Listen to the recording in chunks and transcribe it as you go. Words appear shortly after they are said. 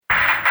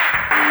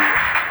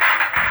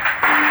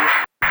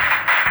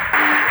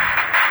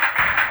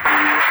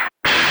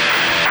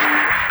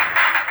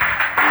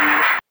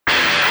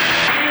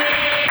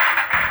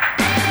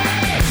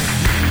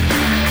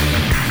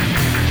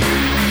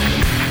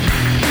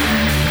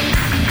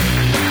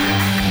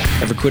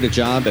Ever quit a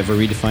job? Ever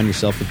redefined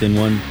yourself within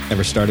one?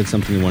 Ever started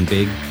something you won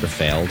big or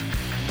failed?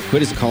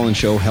 Quit is a call-in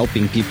show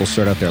helping people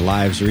sort out their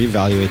lives,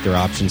 reevaluate their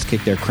options,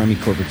 kick their crummy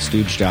corporate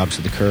stooge jobs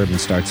to the curb,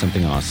 and start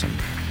something awesome.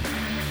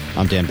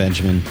 I'm Dan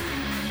Benjamin.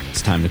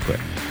 It's time to quit.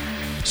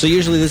 So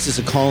usually this is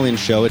a call-in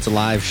show. It's a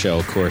live show,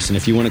 of course. And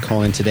if you want to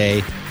call in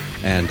today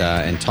and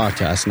talk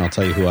to us, and I'll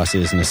tell you who us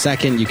is in a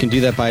second, you can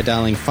do that by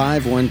dialing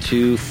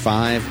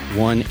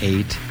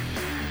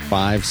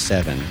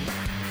 512-518-5714.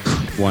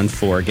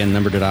 Again,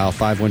 number to dial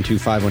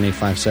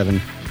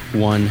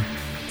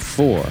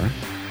 512-518-5714.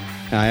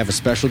 I have a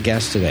special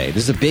guest today.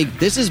 This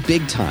is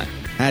big time.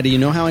 Do you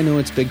know how I know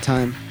it's big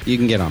time? You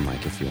can get on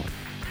mic if you want.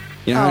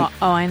 You know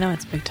I know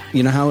it's big time.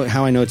 You know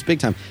how I know it's big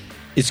time?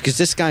 It's because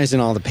this guy's in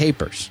all the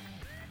papers.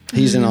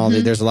 He's in all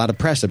the... There's a lot of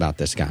press about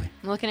this guy.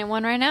 I'm looking at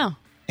one right now.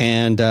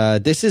 And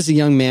this is a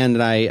young man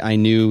that I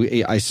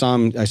knew. I saw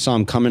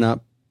him coming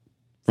up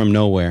from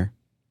nowhere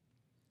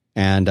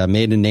and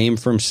made a name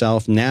for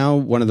himself. Now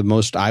one of the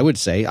most, I would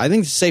say, I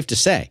think it's safe to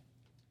say,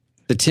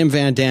 that Tim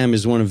Van Dam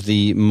is one of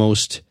the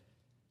most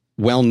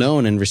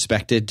well-known and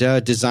respected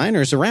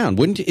designers around.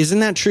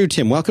 Isn't that true,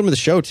 Tim? Welcome to the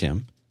show,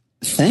 Tim.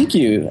 Thank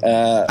you.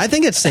 I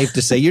think it's safe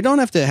to say you don't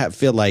have to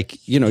feel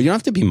like, you don't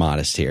have to be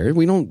modest here.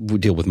 We don't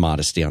deal with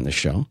modesty on this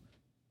show.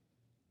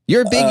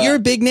 You're a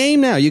big name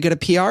now. You get a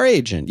PR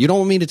agent. You don't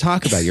want me to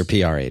talk about your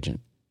PR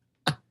agent.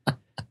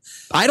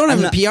 I don't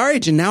have a PR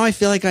agent. Now I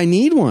feel like I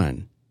need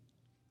one.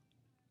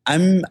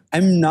 I'm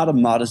not a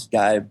modest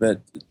guy,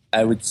 but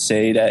I would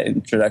say that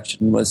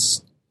introduction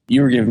was...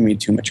 You were giving me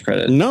too much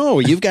credit. No,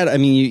 you've got. I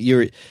mean,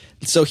 you're.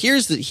 So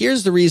here's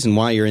the reason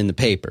why you're in the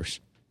papers.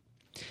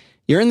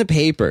 You're in the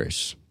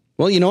papers.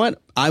 Well, you know what?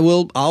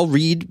 I'll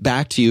read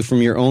back to you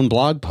from your own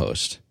blog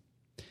post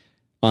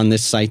on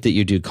this site that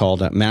you do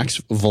called Max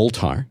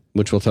Voltar,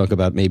 which we'll talk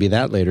about maybe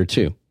that later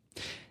too.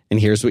 And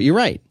here's what you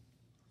write.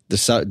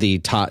 The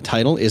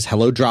title is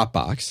 "Hello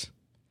Dropbox,"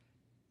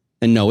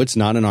 and no, it's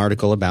not an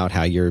article about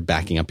how you're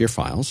backing up your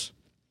files.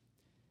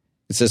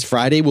 It says,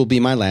 Friday will be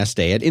my last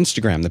day at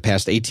Instagram. The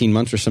past 18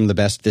 months were some of the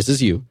best. This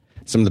is you.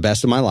 Some of the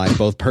best of my life,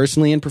 both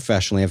personally and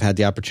professionally. I've had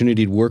the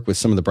opportunity to work with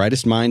some of the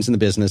brightest minds in the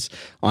business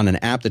on an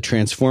app that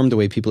transformed the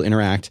way people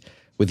interact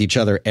with each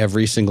other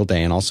every single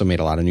day and also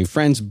made a lot of new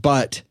friends.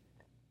 But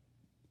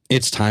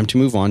it's time to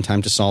move on,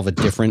 time to solve a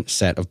different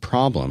set of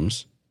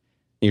problems.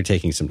 You're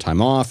taking some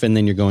time off, and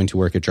then you're going to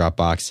work at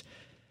Dropbox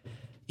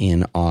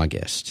in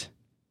August.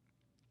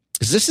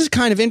 This is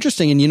kind of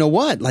interesting. And you know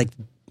what?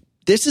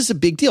 This is a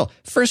big deal.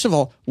 First of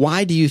all,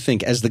 why do you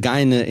think, as the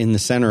guy in the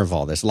center of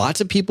all this, lots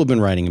of people have been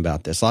writing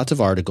about this, lots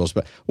of articles,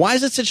 but why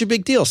is it such a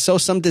big deal? So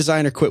some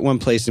designer quit one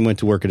place and went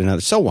to work at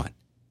another. So what?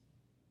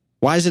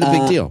 Why is it a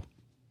big deal?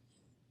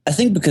 I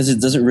think because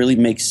it doesn't really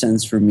make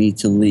sense for me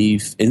to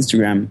leave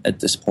Instagram at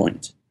this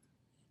point.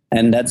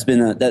 And that's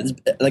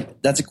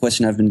a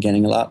question I've been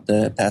getting a lot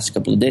the past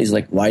couple of days.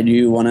 Like, why do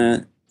you want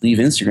to leave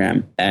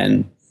Instagram?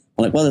 And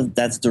I'm like, well,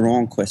 that's the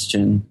wrong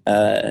question.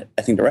 I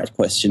think the right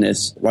question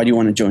is, why do you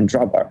want to join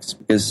Dropbox?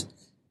 Because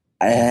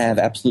I have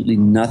absolutely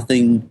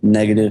nothing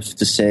negative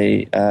to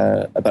say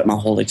about my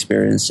whole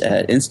experience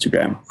at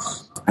Instagram.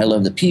 I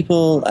love the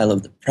people. I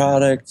love the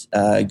product.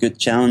 Good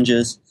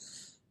challenges.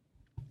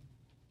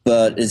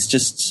 But it's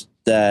just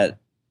that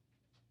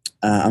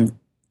I'm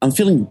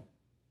feeling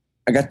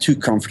I got too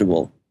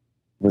comfortable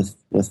with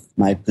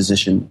my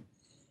position.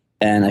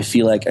 And I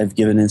feel like I've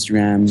given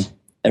Instagram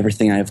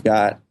everything I've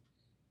got.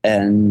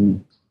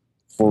 And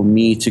for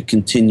me to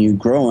continue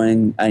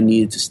growing, I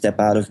needed to step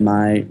out of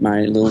my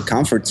little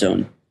comfort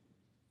zone,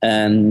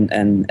 and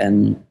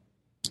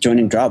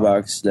joining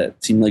Dropbox,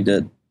 that seemed like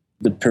the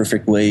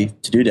perfect way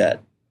to do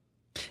that.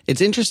 It's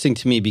interesting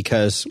to me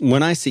because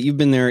when I see you've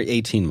been there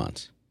 18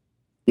 months,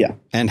 yeah.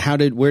 And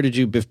where did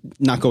you?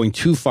 Not going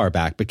too far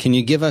back, but can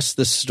you give us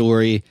the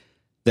story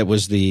that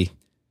was the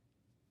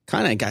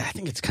kind of? I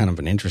think it's kind of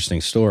an interesting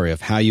story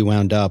of how you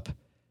wound up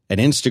at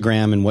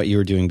Instagram and what you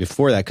were doing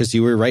before that, because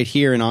you were right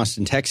here in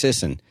Austin,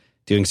 Texas, and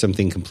doing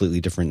something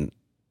completely different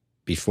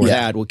before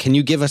that. Well, can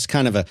you give us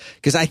kind of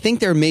because I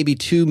think there are maybe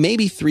 2,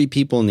 maybe 3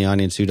 people in the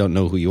audience who don't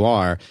know who you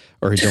are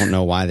or who don't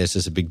know why this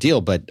is a big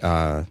deal, but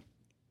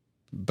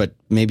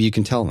maybe you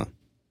can tell them.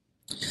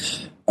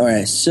 All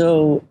right.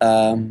 So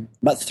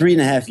about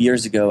 3.5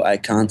 years ago, I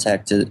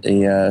contacted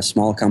a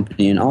small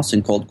company in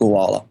Austin called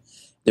Gowalla.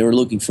 They were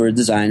looking for a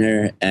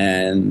designer,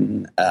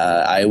 and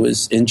I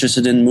was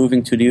interested in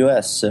moving to the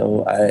U.S.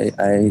 So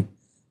I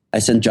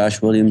sent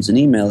Josh Williams an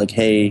email like,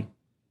 hey,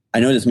 I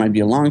know this might be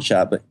a long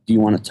shot, but do you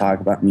want to talk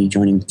about me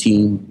joining the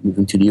team,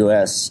 moving to the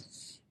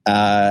U.S.?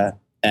 And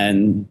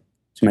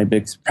to my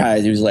big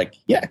surprise, he was like,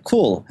 yeah,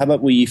 cool. How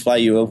about we fly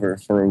you over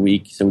for a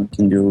week so we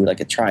can do like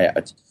a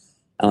tryout?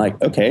 I'm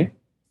like, okay.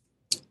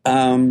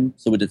 So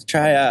we did the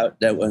tryout.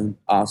 That went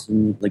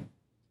awesome.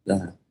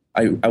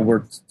 I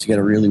worked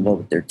together really well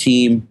with their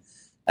team.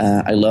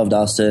 I loved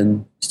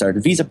Austin. Started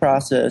the visa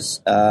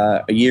process.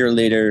 A year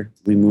later,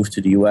 we moved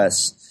to the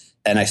U.S.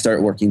 and I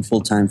started working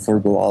full time for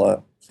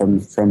Gowalla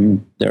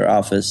from their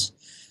office.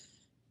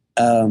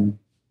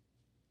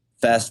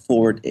 fast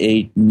forward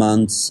 8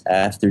 months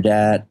after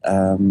that,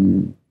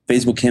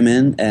 Facebook came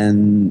in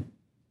and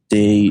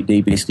they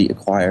basically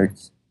acquired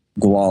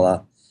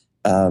Gowalla.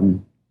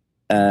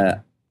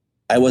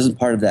 I wasn't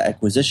part of that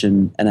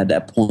acquisition, and at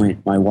that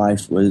point, my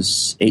wife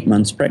was 8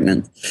 months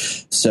pregnant.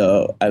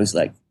 So I was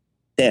like,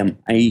 "Damn,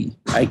 I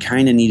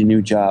kind of need a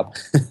new job."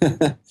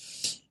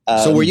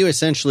 So were you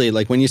essentially,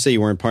 like, when you say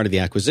you weren't part of the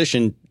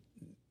acquisition,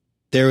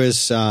 there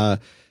was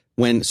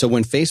when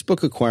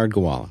Facebook acquired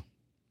Gowalla,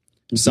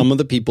 some of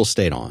the people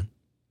stayed on,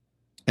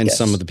 and Yes.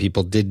 some of the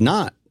people did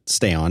not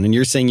stay on. And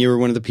you're saying you were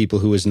one of the people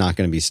who was not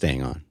going to be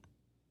staying on.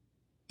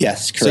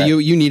 Yes, correct. So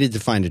you needed to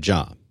find a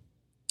job.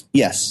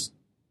 Yes,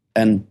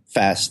 and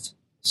fast.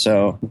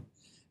 So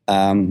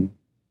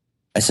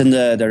I sent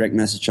a direct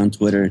message on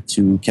Twitter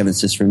to Kevin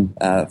Systrom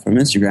from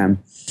Instagram.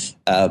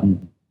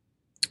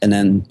 And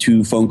then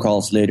 2 phone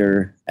calls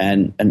later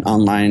and an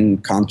online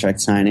contract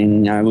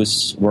signing, I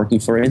was working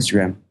for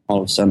Instagram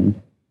all of a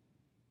sudden.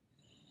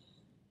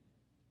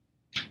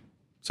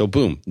 So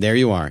boom, there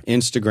you are.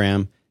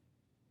 Instagram.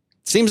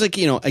 Seems like,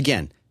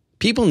 again,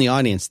 people in the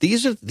audience,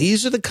 these are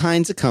the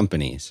kinds of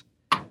companies,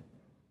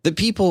 the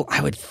people,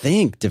 I would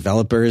think,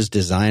 developers,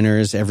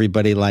 designers,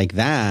 everybody like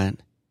that.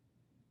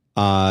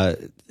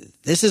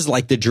 This is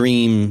like the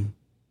dream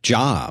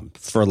job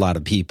for a lot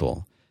of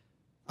people.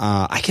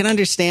 I can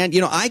understand,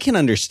 I can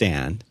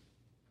understand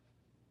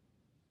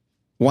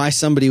why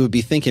somebody would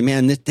be thinking,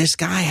 man, this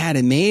guy had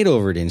it made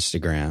over at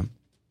Instagram.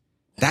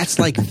 That's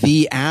like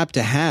the app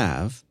to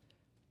have.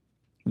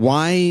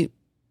 Why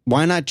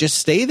not just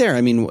stay there?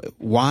 I mean,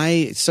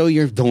 why? So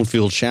you don't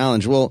feel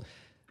challenged. Well,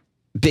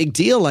 big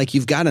deal. Like,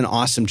 you've got an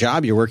awesome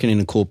job. You're working in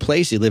a cool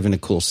place. You live in a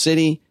cool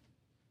city.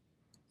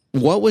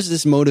 What was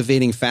this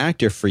motivating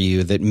factor for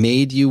you that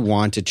made you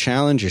want to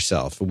challenge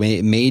yourself?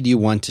 It made you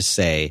want to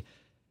say,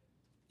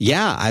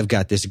 yeah, I've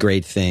got this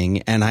great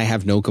thing and I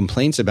have no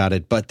complaints about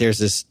it, but there's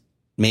this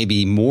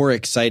maybe more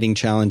exciting,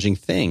 challenging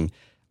thing.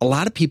 A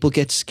lot of people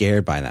get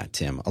scared by that,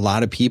 Tim. A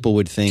lot of people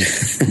would think,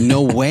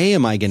 no way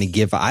am I going to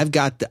give. I've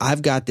got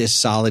this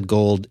solid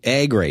gold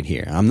egg right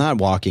here. I'm not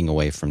walking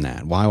away from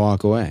that. Why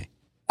walk away?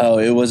 Oh,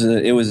 it was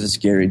a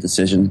scary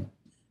decision.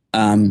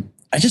 I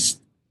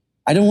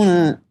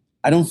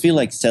don't feel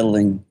like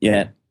settling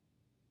yet.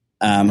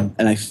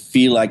 And I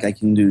feel like I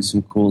can do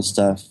some cool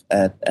stuff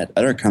at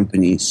other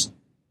companies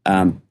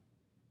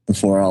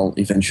before I'll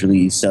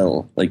eventually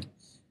settle. Like,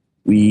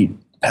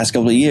 past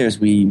couple of years,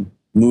 we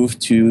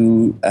moved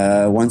to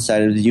one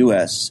side of the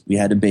U.S. We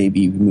had a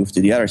baby. We moved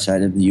to the other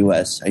side of the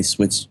U.S. I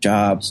switched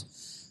jobs.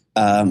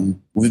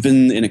 We've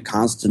been in a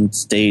constant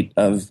state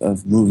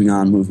of moving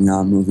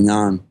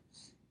on.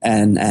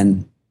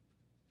 And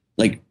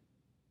like,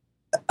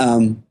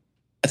 I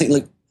think,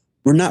 like,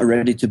 we're not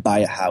ready to buy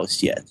a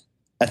house yet.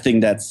 I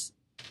think that's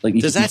like.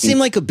 Does that seem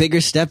like a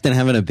bigger step than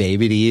having a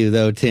baby to you,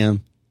 though,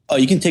 Tim? Oh,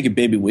 you can take a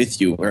baby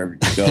with you wherever you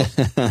go.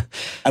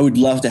 I would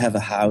love to have a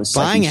house.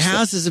 Buying a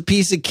house is a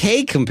piece of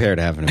cake compared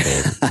to having a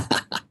baby.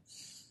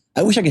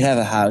 I wish I could have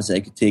a house that I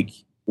could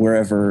take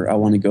wherever I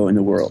want to go in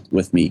the world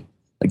with me.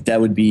 Like, that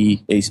would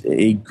be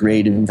a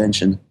great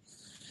invention.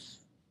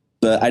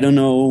 But I don't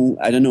know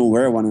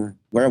where I want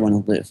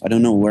to live. I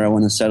don't know where I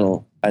want to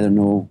settle. I don't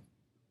know,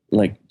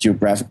 like,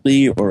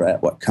 geographically or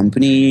at what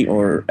company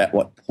or at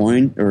what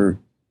point or.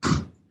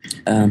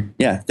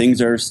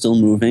 Things are still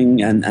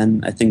moving,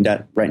 and I think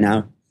that right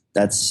now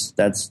that's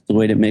the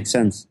way that makes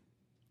sense.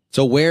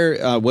 So where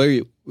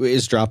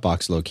is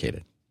Dropbox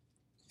located?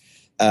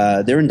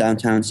 They're in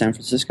downtown San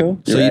Francisco.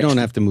 So you don't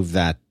have to move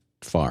that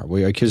far.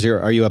 Because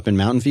are you up in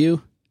Mountain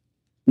View?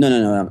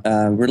 No.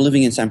 We're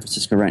living in San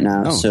Francisco right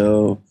now. Oh.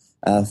 So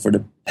for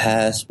the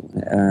past,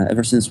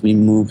 ever since we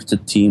moved the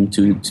team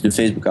to the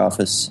Facebook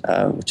office,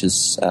 which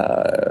is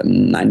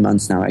 9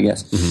 months now, I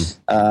guess,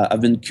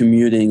 I've been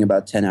commuting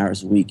about 10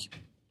 hours a week.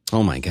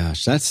 Oh my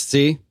gosh, that's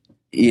a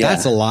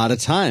lot of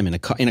time in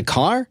a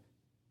car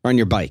or on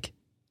your bike?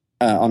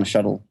 On a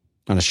shuttle.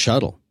 On a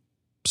shuttle.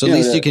 So at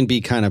least you can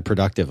be kind of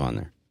productive on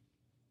there.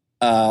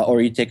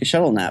 Or you take a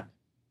shuttle nap.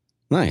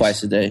 Nice.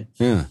 Twice a day.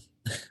 Yeah.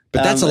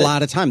 But that's a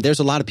lot of time. There's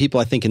a lot of people,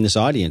 I think, in this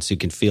audience who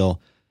can feel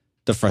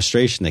the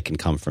frustration that can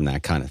come from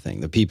that kind of thing.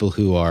 The people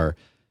who are,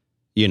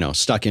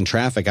 stuck in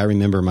traffic. I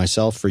remember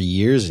myself for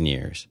years and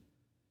years.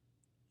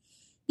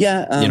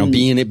 Yeah.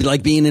 Being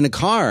in a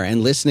car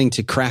and listening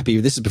to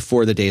crappy, this is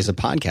before the days of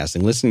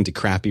podcasting, listening to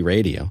crappy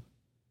radio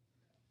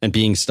and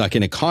being stuck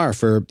in a car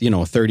for, a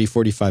 30,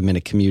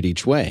 45-minute commute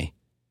each way.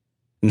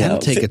 And that'll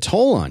take a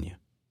toll on you.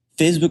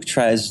 Facebook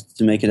tries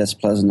to make it as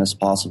pleasant as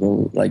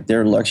possible. Like,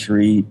 their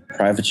luxury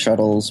private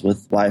shuttles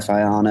with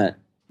Wi-Fi on it,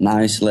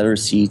 nice leather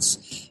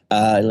seats.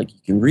 Like, you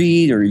can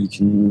read, or you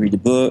can read a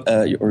book,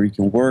 or you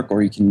can work,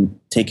 or you can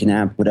take a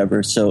nap,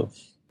 whatever. So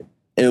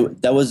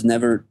that was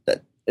never.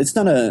 It's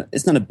not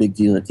a big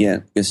deal at the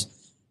end, because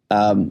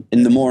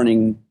in the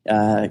morning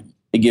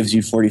it gives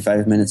you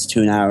 45 minutes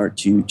to an hour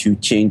to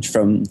change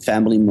from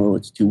family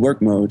mode to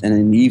work mode, and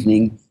in the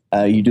evening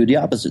you do the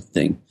opposite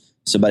thing.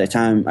 So by the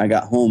time I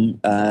got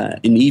home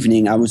in the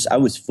evening, I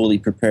was fully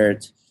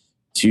prepared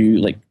to,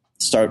 like,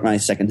 start my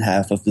second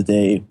half of the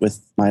day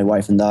with my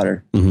wife and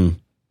daughter. Mm-hmm.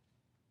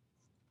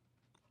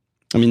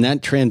 I mean,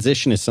 that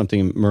transition is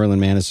something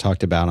Merlin Mann has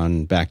talked about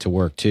on Back to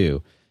Work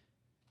too,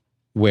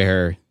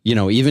 where, you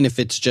know, even if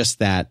it's just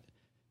that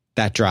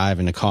drive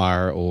in a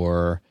car,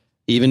 or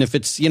even if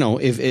it's, you know,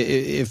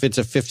 if it's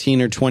a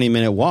 15 or 20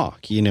 minute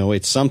walk, you know,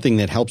 it's something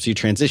that helps you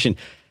transition.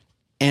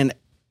 And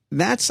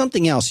that's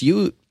something else.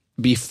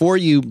 Before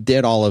you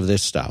did all of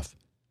this stuff,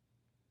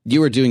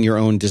 you were doing your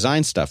own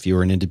design stuff. You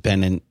were an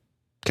independent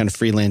kind of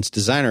freelance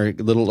designer,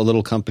 a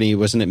little company.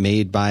 Wasn't it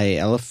Made by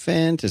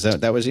Elephant?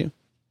 That was you?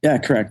 Yeah,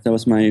 correct. That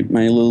was my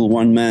little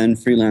one-man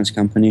freelance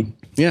company.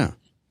 Yeah.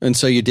 And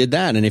so you did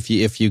that. And if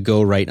you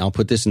go right, I'll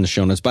put this in the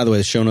show notes. By the way,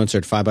 the show notes are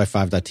at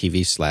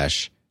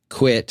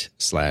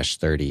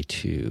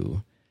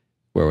 5by5.tv/quit/32,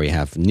 where we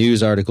have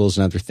news articles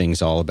and other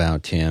things all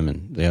about Tim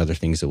and the other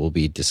things that we'll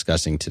be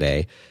discussing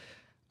today.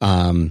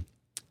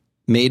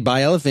 Made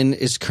by Elephant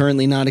is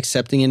currently not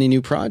accepting any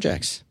new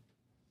projects.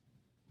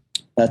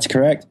 That's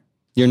correct.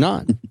 You're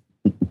not.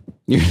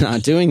 You're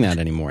not doing that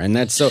anymore. And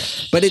that's so,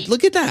 but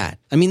look at that.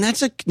 I mean,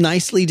 that's a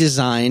nicely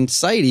designed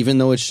site, even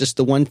though it's just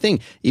the one thing,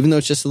 even though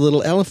it's just a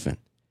little elephant.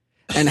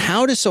 And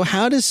how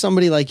does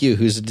somebody like you,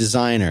 who's a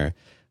designer,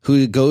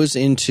 who goes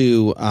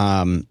into,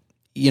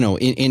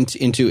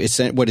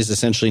 into what is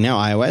essentially now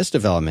iOS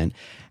development,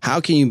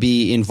 how can you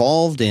be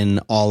involved in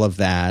all of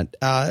that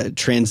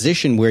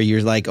transition where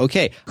you're like,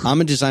 okay, I'm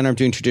a designer, I'm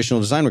doing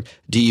traditional design work.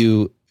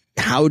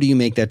 How do you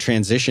make that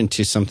transition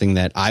to something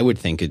that I would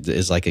think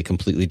is like a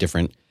completely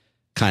different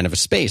kind of a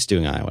space,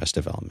 doing iOS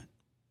development?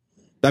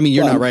 I mean,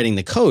 you're not writing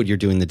the code, you're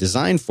doing the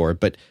design for it,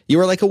 but you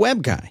were like a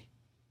web guy.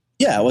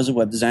 Yeah, I was a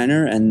web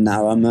designer, and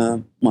now I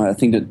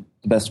think that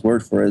the best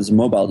word for it is a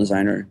mobile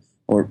designer,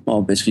 or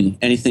basically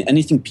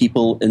anything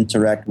people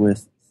interact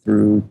with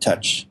through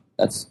touch.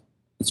 That's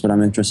what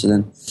I'm interested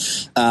in.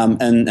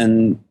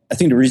 And I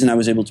think the reason I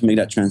was able to make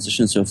that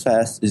transition so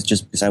fast is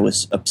just because I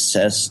was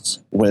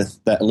obsessed with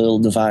that little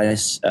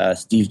device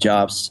Steve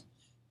Jobs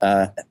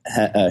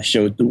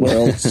showed the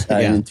world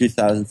in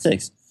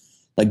 2006.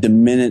 Like the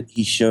minute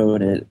he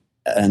showed it,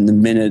 and the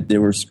minute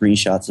there were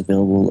screenshots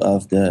available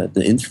of the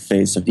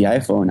interface of the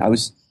iPhone, I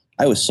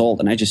was sold,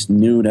 and I just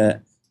knew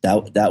that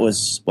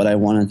was what I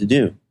wanted to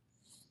do.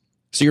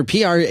 So your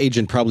PR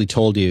agent probably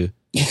told you,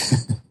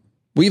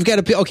 we've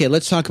got to. Okay,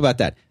 let's talk about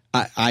that.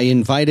 I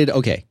invited.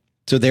 Okay,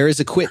 so there is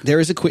a quit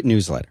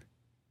newsletter,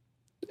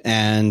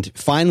 and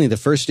finally, the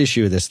first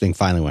issue of this thing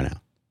finally went out.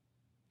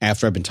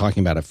 After I've been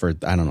talking about it for,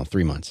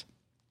 3 months.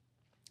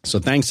 So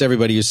thanks to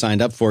everybody who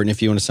signed up for it. And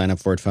if you want to sign up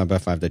for it,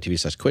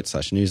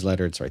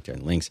 5by5.tv/quit/newsletter. It's right there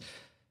in links.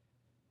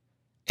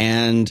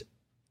 And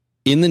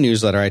in the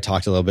newsletter, I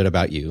talked a little bit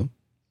about you.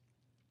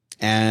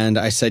 And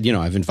I said,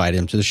 I've invited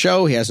him to the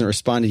show. He hasn't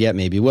responded yet.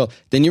 Maybe he will.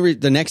 Then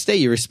the next day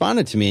you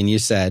responded to me and you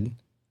said,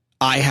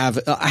 I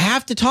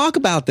have to talk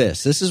about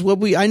this. This is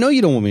what I know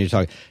you don't want me to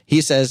talk.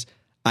 He says,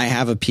 I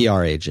have a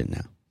PR agent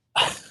now.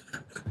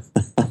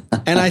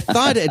 And I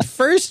thought at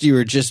first you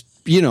were just,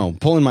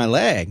 pulling my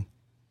leg.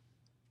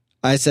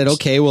 I said,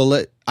 okay,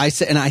 well, I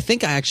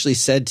think I actually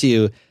said to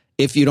you,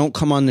 if you don't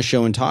come on the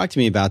show and talk to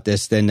me about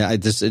this, then I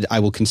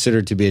will consider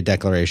it to be a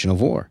declaration of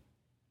war.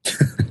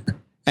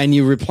 And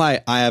you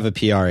reply, I have a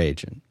PR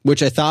agent,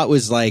 which I thought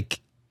was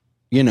like,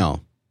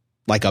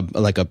 like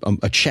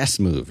a chess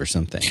move or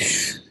something.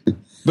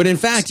 But in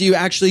fact, you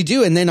actually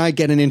do. And then I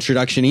get an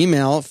introduction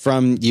email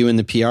from you and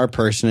the PR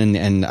person,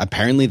 and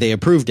apparently they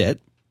approved it.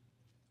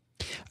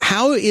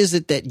 How is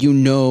it that you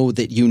know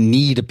that you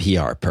need a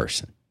PR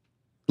person?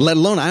 Let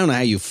alone, I don't know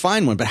how you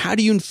find one, but how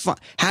do you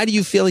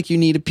feel like you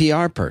need a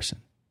PR person?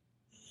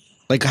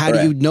 Like, how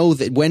do you know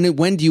that?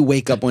 When do you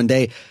wake up one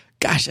day?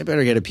 Gosh, I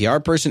better get a PR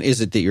person.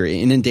 Is it that you're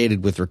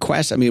inundated with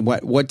requests? I mean,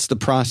 what's the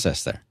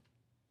process there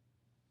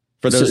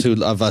for those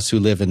of us who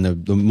live in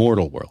the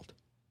mortal world?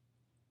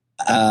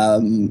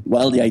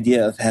 Well, the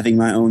idea of having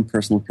my own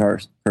personal PR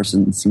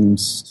person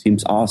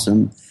seems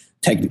awesome.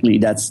 Technically,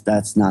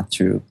 that's not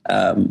true.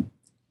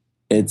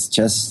 It's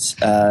just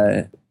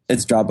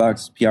it's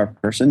Dropbox PR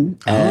person,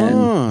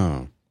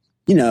 and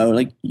you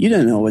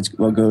don't know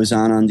what goes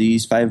on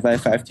these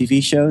 5by5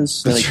 TV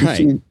shows. That's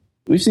right.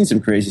 We've seen some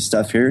crazy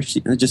stuff here.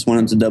 I just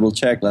wanted to double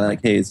check,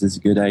 like, hey, is this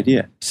a good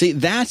idea? See,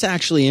 that's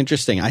actually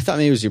interesting. I thought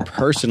maybe it was your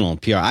personal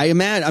PR.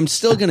 I'm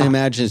still going to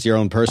imagine it's your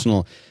own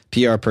personal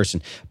PR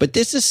person. But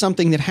this is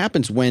something that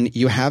happens when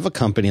you have a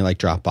company like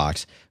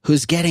Dropbox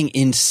who's getting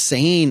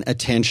insane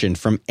attention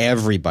from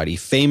everybody.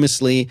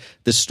 Famously,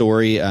 the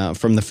story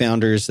from the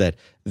founders that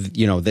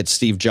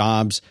Steve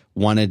Jobs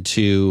wanted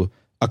to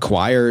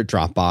acquire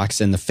Dropbox,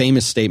 and the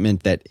famous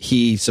statement that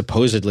he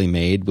supposedly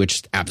made,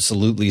 which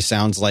absolutely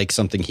sounds like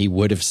something he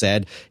would have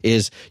said,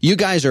 is, you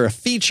guys are a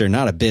feature,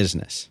 not a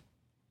business.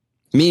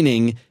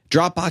 Meaning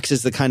Dropbox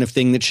is the kind of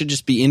thing that should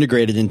just be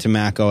integrated into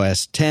Mac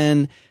OS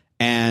X,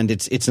 and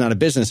it's not a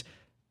business.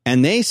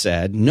 And they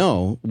said,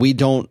 no, we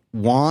don't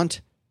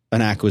want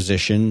an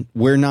acquisition.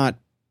 We're not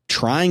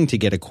trying to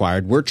get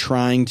acquired. We're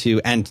trying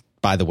to, and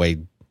by the way,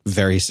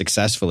 very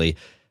successfully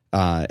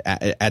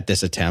at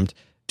this attempt,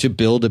 to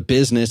build a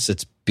business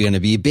that's going to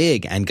be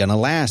big and going to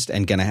last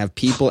and going to have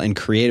people and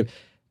creative.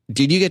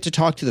 Did you get to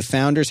talk to the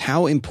founders?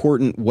 How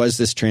important was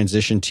this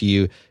transition to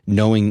you,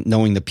 knowing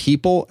the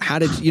people? How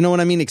did you know what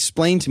I mean?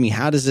 Explain to me,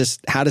 how does this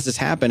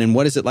happen, and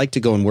what is it like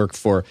to go and work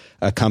for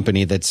a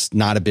company that's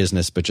not a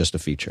business but just a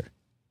feature?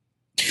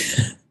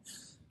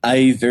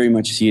 I very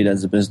much see it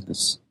as a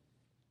business.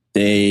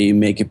 They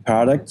make a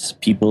product,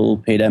 people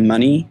pay them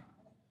money.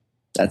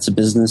 That's a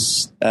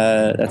business.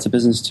 That's a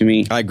business to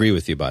me. I agree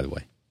with you, by the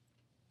way.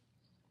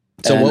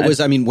 So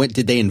what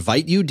did they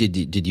invite you?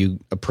 Did you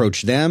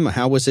approach them?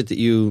 How was it that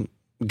you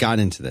got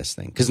into this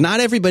thing? Because not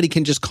everybody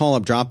can just call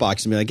up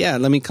Dropbox and be like, yeah,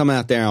 let me come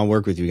out there. I'll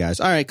work with you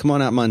guys. All right, come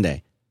on out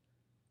Monday.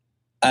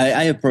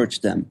 I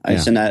approached them. I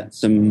sent out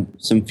some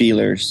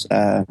feelers.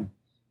 I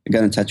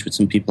got in touch with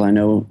some people I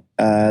know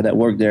that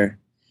work there,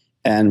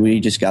 and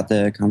we just got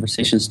the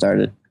conversation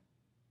started.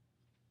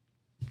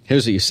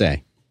 Here's what you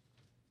say.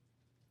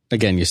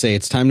 Again, you say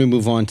it's time to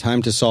move on,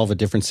 time to solve a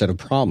different set of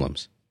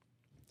problems.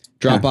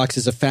 Dropbox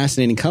is a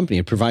fascinating company.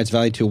 It provides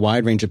value to a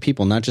wide range of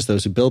people, not just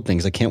those who build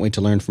things. I can't wait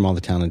to learn from all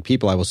the talented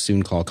people I will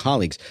soon call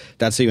colleagues.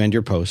 That's how you end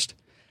your post.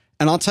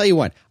 And I'll tell you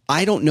what,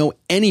 I don't know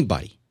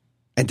anybody,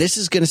 and this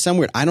is going to sound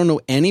weird, I don't know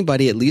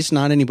anybody, at least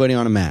not anybody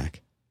on a Mac,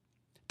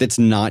 that's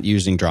not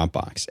using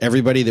Dropbox.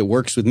 Everybody that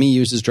works with me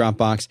uses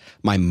Dropbox.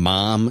 My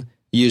mom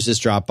uses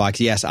Dropbox.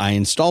 Yes, I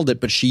installed it,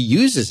 but she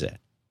uses it.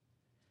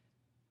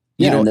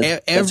 Yeah,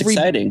 that's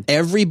exciting.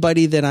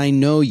 Everybody that I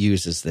know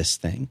uses this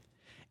thing.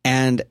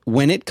 And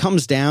when it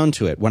comes down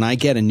to it, when I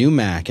get a new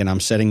Mac and I'm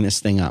setting this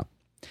thing up,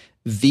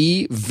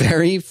 the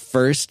very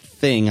first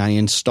thing I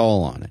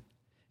install on it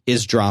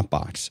is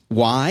Dropbox.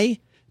 Why?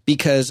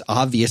 Because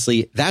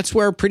obviously that's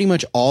where pretty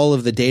much all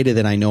of the data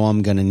that I know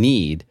I'm going to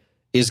need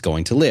is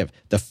going to live.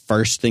 The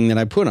first thing that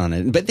I put on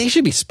it. But they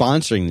should be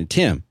sponsoring the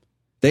Tim.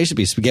 They should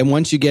be.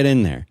 Once you get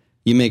in there,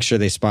 you make sure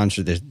they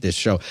sponsor this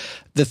show.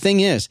 The thing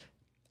is,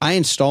 I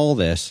install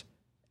this.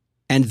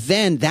 And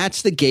then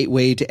that's the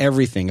gateway to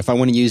everything. If I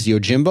want to use the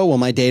Ojimbo, well,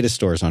 my data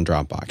store is on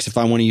Dropbox. If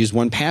I want to use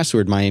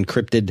 1Password, my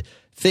encrypted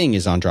thing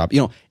is on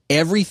Dropbox.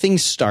 Everything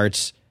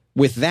starts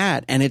with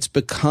that, and it's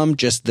become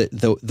just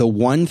the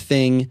one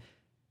thing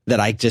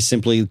that I just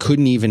simply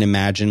couldn't even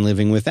imagine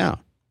living without.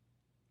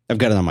 I've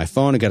got it on my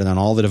phone. I've got it on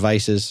all the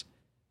devices.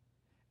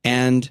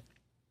 And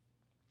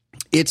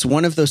it's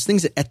one of those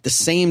things that at the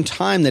same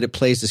time that it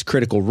plays this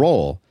critical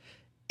role,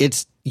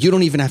 you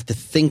don't even have to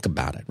think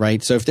about it,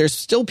 right? So if there's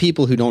still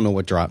people who don't know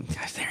what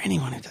is there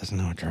anyone who doesn't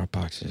know what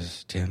Dropbox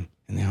is, Tim,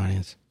 in the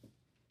audience?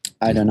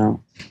 I don't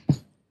know.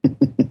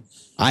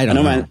 I don't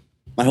know.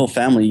 My whole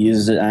family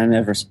uses it. I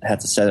never had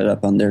to set it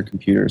up on their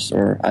computers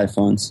or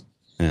iPhones.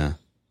 Yeah.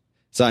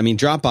 So, I mean,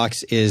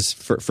 Dropbox is,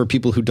 for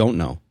people who don't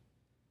know,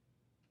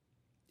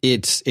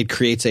 it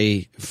creates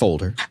a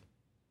folder,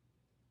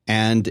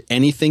 and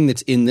anything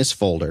that's in this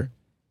folder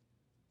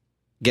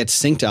gets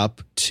synced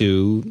up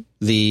to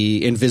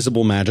the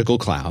invisible magical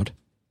cloud,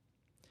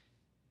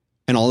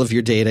 and all of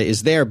your data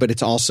is there, but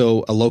it's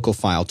also a local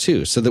file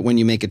too, so that when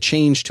you make a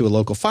change to a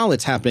local file,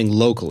 it's happening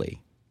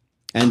locally.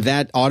 And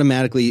that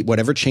automatically,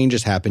 whatever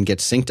changes happen,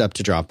 gets synced up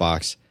to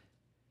Dropbox.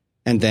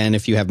 And then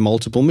if you have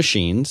multiple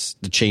machines,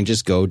 the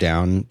changes go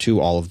down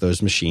to all of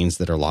those machines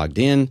that are logged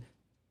in,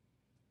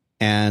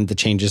 and the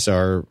changes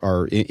are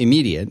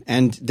immediate.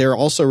 And there are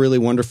also really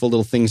wonderful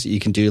little things that you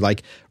can do,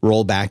 like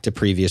roll back to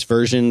previous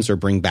versions or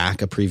bring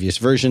back a previous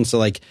version. So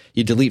like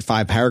you delete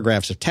 5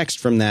 paragraphs of text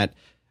from that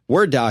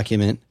Word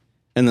document,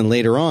 and then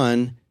later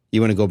on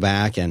you want to go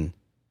back and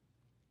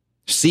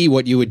see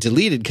what you had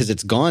deleted because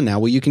it's gone now.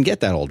 Well, you can get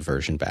that old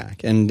version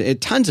back,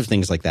 and tons of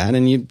things like that.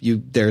 And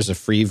there's a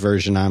free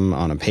version. I'm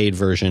on a paid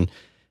version.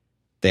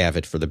 They have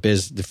it for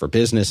for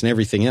business and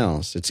everything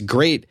else. It's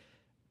great.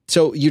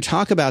 So you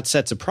talk about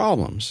sets of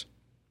problems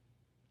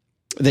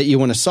that you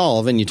want to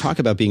solve, and you talk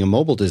about being a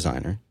mobile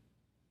designer.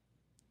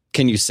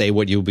 Can you say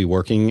what you'll be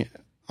working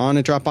on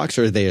at Dropbox,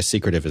 or are they as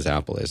secretive as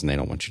Apple is and they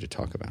don't want you to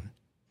talk about it?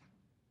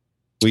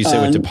 Will you say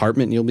what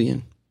department you'll be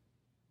in?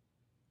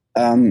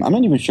 I'm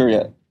not even sure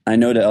yet. I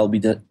know that I'll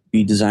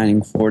be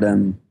designing for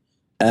them,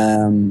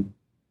 and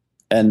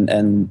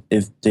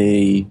if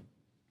they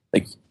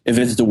if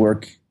it's the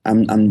work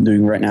I'm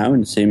doing right now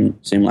in the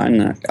same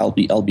line,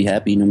 I'll be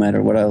happy no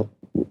matter what I'll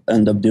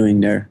end up doing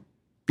there.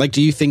 Like,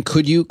 do you think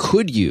could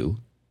you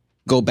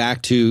go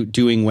back to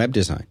doing web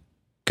design?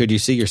 Could you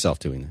see yourself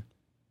doing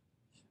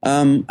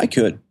that? I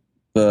could,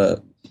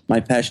 but my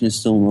passion is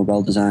still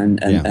mobile design,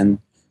 and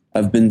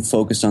I've been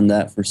focused on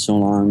that for so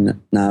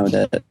long now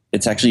that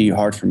it's actually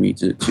hard for me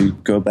to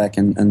go back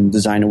and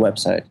design a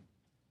website.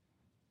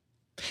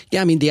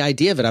 Yeah, I mean, the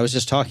idea of it, I was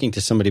just talking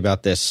to somebody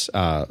about this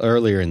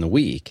earlier in the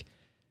week.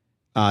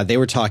 They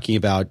were talking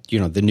about,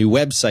 the new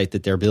website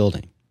that they're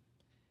building.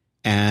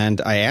 And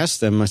I asked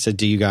them, I said,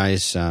 do you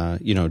guys,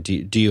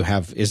 do you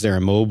have, is there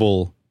a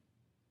mobile,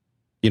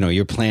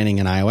 you're planning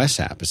an iOS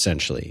app,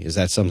 essentially. Is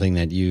that something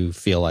that you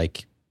feel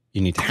like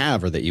you need to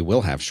have or that you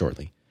will have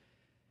shortly?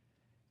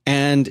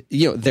 And,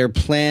 their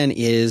plan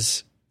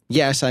is,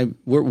 yes,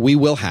 we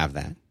will have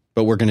that,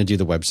 but we're going to do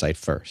the website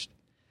first.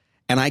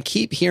 And I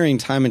keep hearing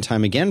time and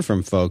time again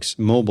from folks,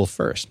 mobile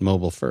first,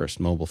 mobile first,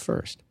 mobile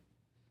first.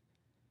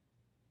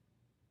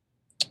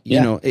 You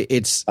know,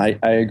 it's. I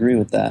agree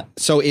with that.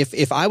 So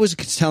if I was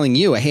telling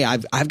you, hey,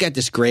 I've got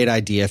this great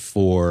idea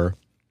for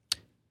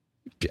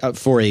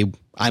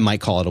I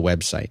might call it a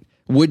website.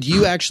 Would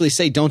you actually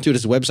say, don't do it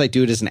as a website,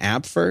 do it as an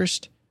app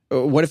first?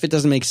 Or what if it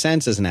doesn't make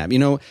sense as an app? You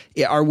know,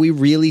 are we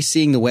really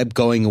seeing the web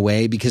going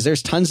away? Because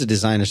there's tons of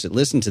designers that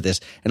listen to this,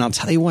 and I'll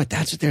tell you what,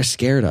 that's what they're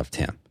scared of,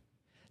 Tim.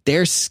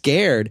 They're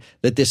scared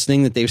that this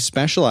thing that they've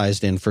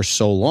specialized in for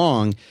so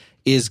long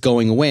is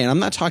going away. And I'm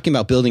not talking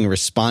about building a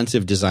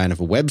responsive design of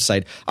a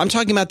website. I'm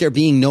talking about there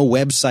being no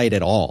website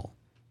at all.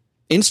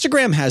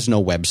 Instagram has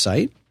no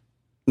website.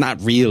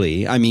 Not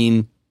really. I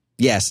mean,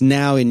 yes,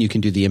 now and you can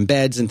do the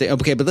embeds and things.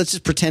 Okay, but let's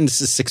just pretend this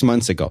is 6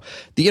 months ago.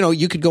 You know,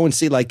 you could go and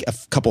see like a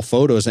couple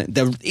photos. And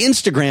the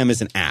Instagram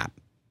is an app.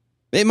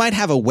 It might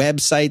have a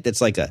website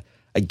that's like a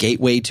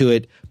gateway to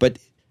it, but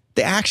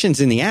the action's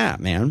in the app,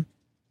 man.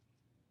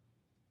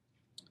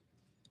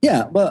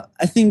 Yeah, but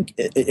I think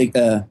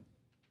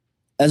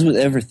as with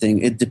everything,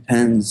 it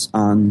depends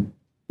on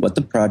what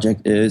the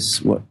project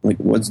is,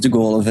 what's the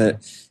goal of it.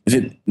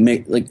 If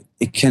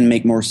it can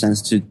make more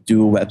sense to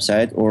do a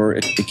website, or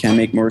it can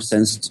make more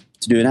sense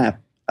to do an app.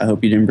 I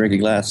hope you didn't break a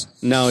glass.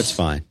 No, it's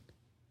fine.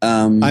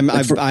 I'm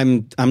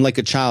like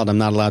a child. I'm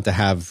not allowed to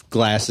have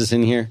glasses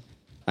in here.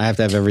 I have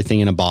to have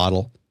everything in a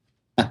bottle,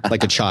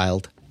 like a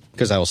child,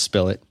 because I will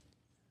spill it.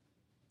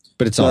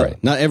 But it's all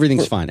right. Not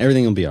everything's fine.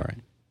 Everything will be all right.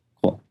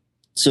 Cool.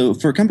 So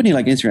for a company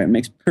like Instagram, it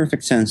makes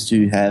perfect sense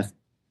to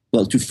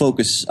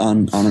focus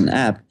on an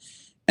app.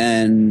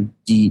 And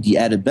the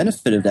added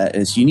benefit of that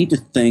is you need to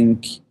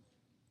think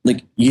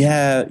like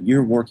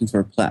you're working for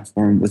a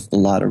platform with a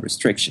lot of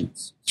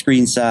restrictions,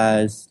 screen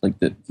size, like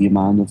the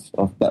amount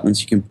of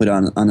buttons you can put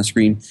on a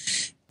screen.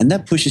 And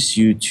that pushes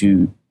you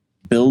to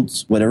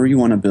build whatever you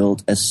want to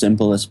build as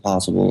simple as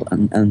possible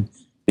and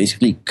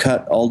basically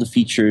cut all the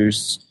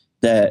features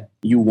that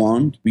you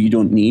want but you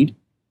don't need.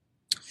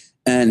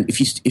 And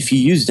if you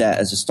use that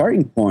as a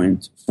starting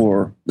point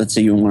for, let's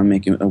say you want to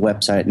make a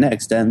website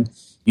next, then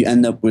you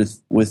end up with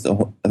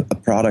a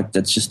product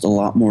that's just a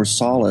lot more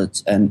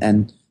solid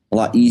and a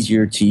lot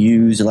easier to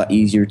use, a lot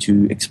easier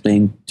to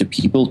explain to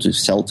people, to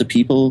sell to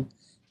people.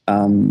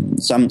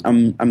 So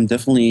I'm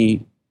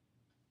definitely,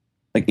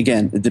 like,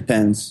 again, it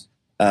depends.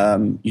 I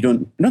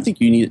don't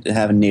think you need to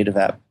have a native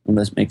app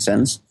unless it makes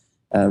sense.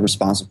 A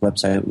responsive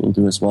website will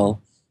do as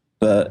well.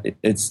 But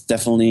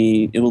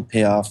it will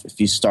pay off if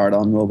you start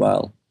on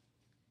mobile.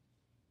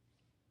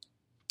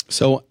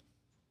 So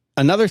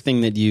another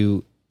thing that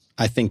you,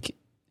 I think,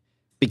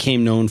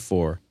 became known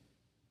for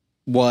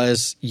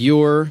was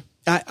well,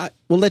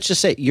 let's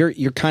just say you're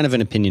kind of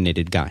an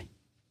opinionated guy.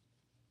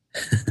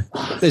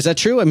 Is that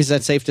true? I mean, is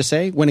that safe to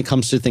say when it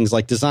comes to things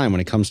like design, when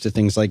it comes to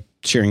things like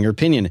sharing your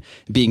opinion,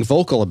 being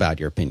vocal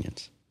about your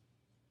opinions?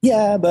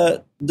 Yeah,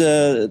 but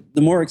the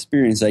more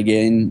experience I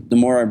gain, the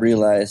more I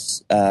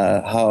realize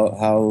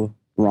how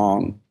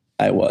wrong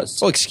I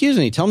was. Oh, excuse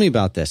me. Tell me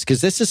about this,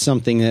 because this is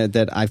something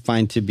that I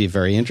find to be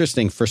very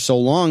interesting. For so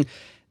long,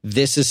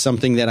 this is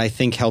something that I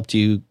think helped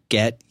you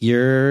get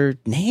your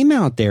name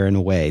out there in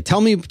a way.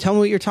 Tell me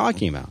what you're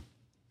talking about.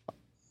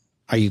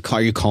 Are you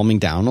calming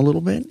down a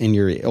little bit in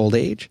your old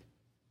age?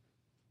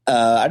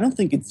 I don't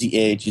think it's the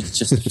age. It's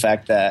just the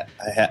fact that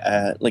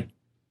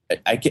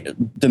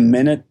the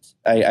minute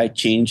I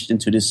changed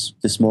into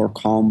this more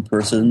calm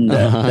person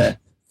that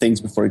thinks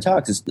before he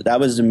talks, that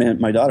was the minute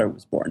my daughter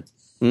was born.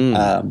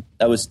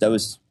 That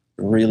was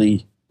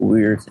really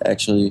weird,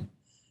 actually.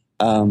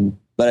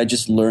 But I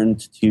just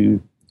learned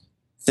to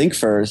think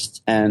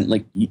first, and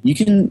like you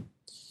can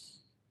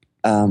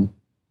have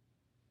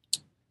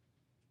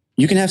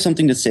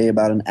something to say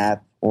about an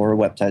app or a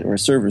website or a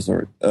service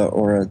or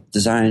a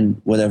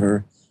design,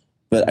 whatever.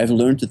 But I've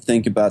learned to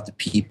think about the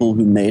people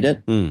who made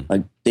it.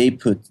 Like, they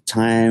put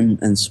time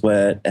and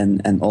sweat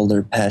and all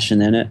their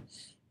passion in it.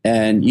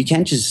 And you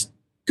can't just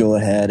go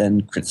ahead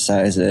and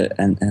criticize it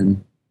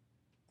and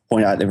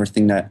point out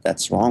everything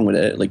that's wrong with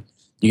it. Like,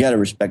 you got to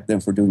respect them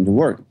for doing the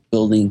work.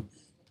 Building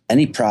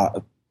any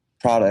product,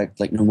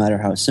 like, no matter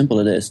how simple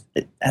it is,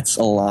 that's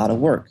a lot of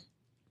work.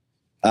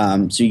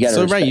 So you got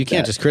to right, you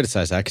can't just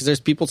criticize that because there's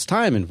people's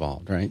time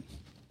involved, right?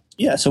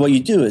 Yeah, so what you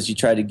do is you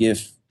try to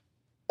give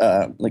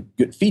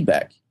good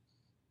feedback.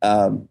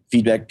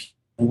 Feedback people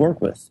can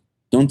work with.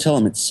 Don't tell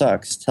them it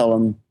sucks. Tell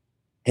them,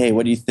 hey,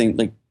 what do you think?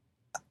 Like,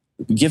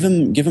 give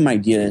them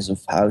ideas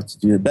of how to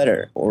do it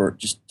better, or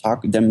just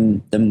talk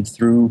them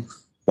through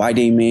why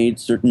they made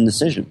certain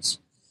decisions,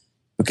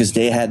 because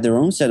they had their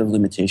own set of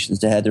limitations.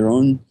 They had their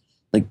own,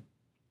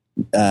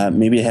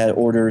 maybe they had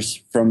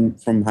orders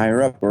from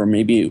higher up, or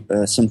maybe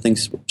some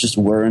things just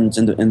weren't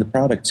in the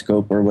product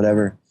scope or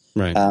whatever.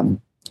 Right.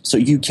 So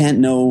you can't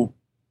know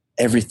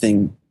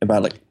everything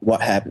about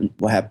what happened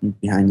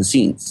behind the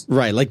scenes.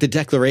 Right. Like the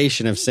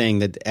declaration of saying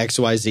that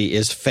XYZ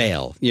is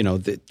fail,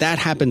 that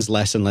happens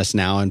less and less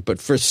now. But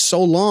for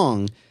so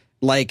long,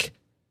 that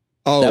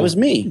was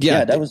me.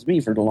 Yeah, that was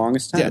me for the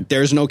longest time. Yeah,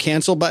 there's no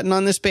cancel button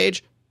on this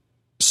page.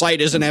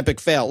 site is an epic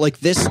fail. Like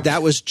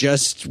that was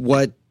just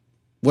what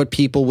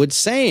people would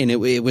say. And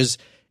it was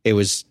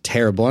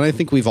terrible. And I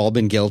think we've all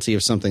been guilty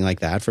of something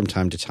like that from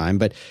time to time.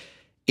 But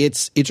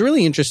it's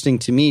really interesting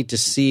to me to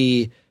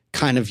see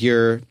kind of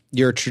your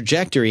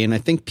trajectory. And I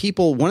think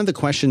one of the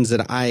questions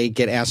that I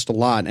get asked a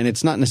lot, and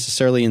it's not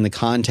necessarily in the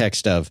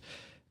context of,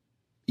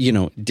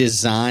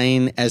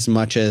 design as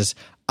much as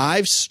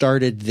I've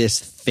started this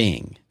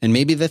thing, and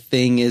maybe the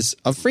thing is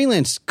a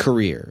freelance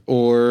career,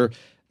 or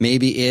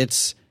maybe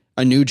it's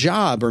a new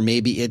job, or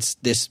maybe it's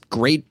this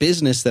great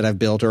business that I've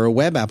built, or a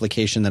web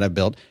application that I've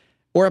built,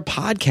 or a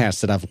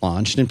podcast that I've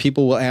launched. And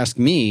people will ask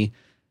me,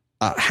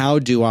 how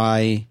do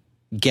I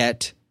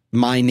get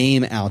my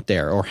name out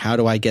there, or how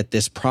do I get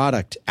this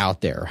product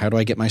out there, or how do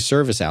I get my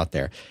service out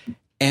there?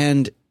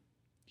 And,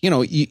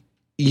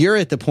 you're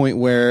at the point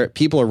where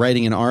people are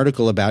writing an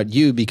article about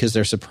you because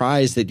they're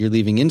surprised that you're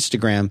leaving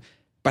Instagram,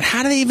 but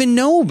how do they even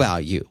know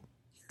about you?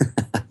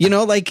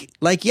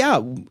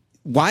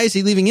 Why is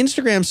he leaving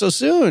Instagram so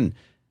soon?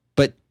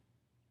 But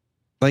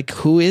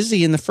who is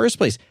he in the first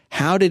place?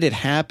 How did it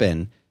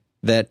happen?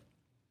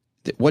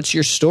 What's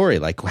your story?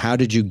 Like, how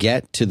did you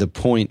get to the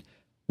point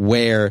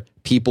where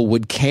people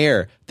would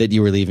care that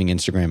you were leaving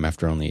Instagram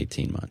after only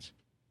 18 months?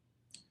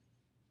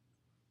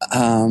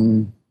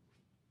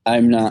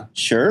 I'm not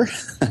sure.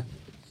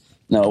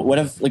 No,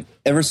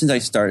 ever since I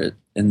started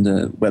in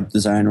the web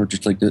design, or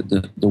just like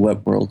the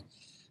web world,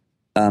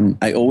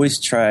 I always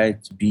try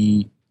to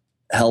be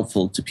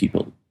helpful to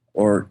people,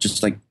 or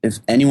just like if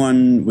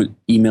anyone would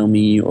email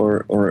me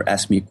or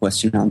ask me a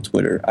question on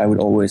Twitter, I would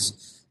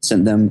always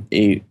send them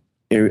a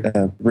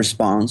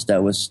response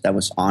that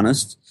was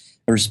honest,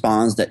 a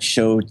response that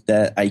showed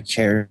that I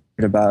cared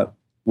about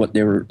what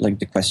they were, like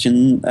the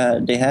question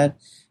they had.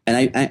 And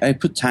I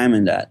put time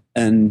in that.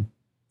 And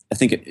I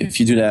think if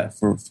you do that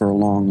for a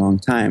long, long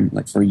time,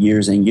 like for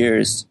years and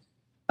years,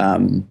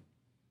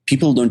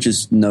 people don't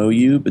just know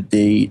you, but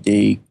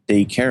they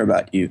care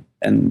about you,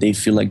 and they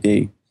feel like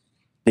they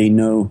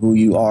know who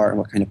you are,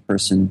 what kind of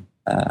person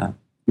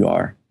you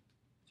are.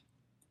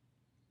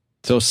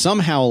 So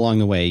somehow along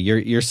the way,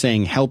 you're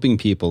saying helping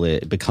people,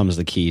 it becomes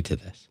the key to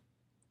this.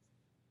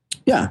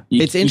 Yeah,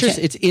 it's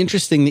interesting. It's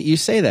interesting that you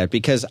say that,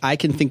 because I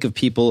can think of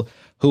people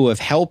who have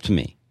helped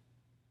me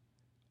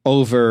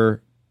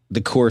over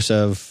the course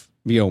of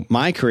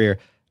my career.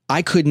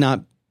 I could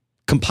not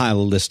compile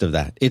a list of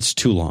that. It's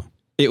too long.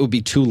 It would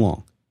be too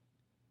long.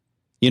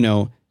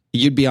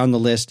 You'd be on the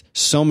list.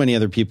 So many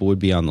other people would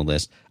be on the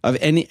list of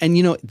any. And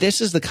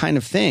this is the kind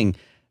of thing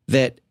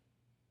that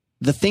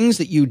the things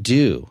that you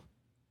do,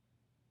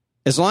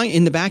 as long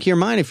in the back of your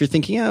mind, if you're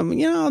thinking,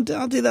 I'll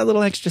do that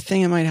little extra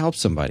thing, it might help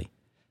somebody.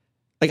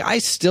 Like, I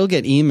still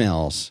get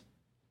emails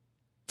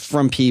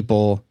from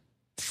people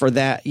for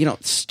that,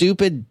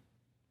 stupid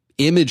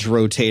image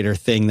rotator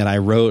thing that I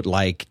wrote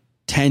like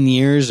 10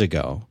 years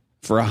ago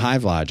for a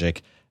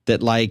HiveLogic,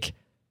 that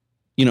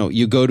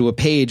you go to a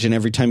page and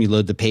every time you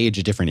load the page,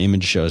 a different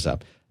image shows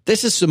up.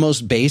 This is the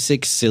most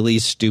basic, silly,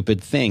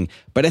 stupid thing.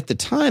 But at the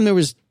time,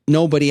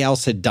 nobody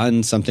else had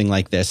done something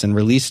like this and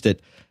released it.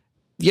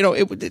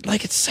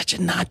 It's such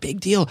a not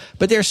big deal,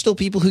 but there are still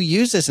people who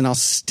use this, and I'll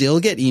still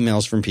get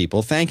emails from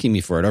people thanking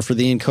me for it, or for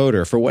the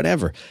encoder, for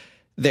whatever.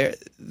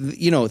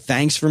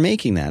 Thanks for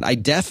making that. I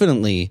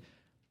definitely,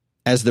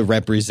 as the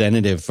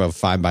representative of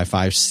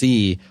 5x5,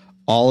 see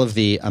all of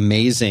the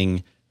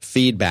amazing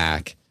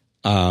feedback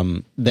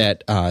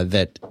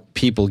that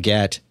people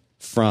get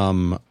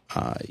from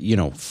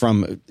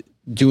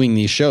doing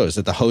these shows,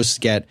 that the hosts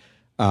get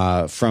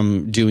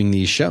from doing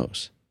these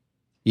shows.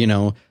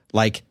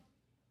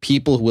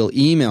 People will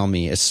email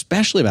me,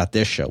 especially about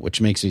this show,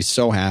 which makes me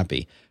so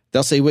happy.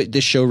 They'll say, "Wait,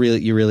 this show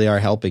you really are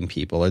helping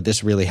people," or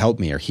 "This really helped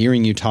me," or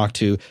 "Hearing you talk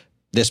to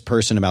this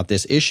person about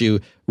this issue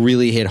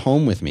really hit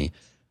home with me."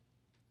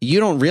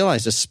 You don't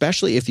realize,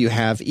 especially if you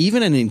have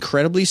even an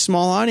incredibly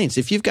small audience,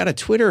 if you've got a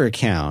Twitter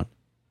account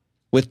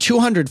with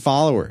 200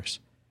 followers,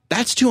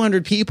 that's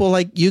 200 people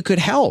you could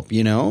help,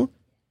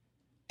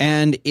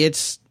 And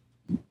it's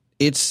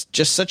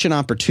just such an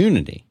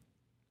opportunity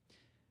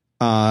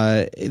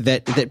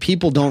that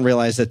people don't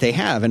realize that they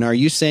have. And are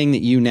you saying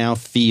that you now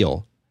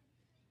feel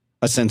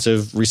a sense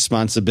of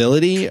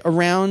responsibility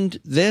around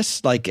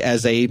this, like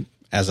as a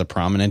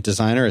prominent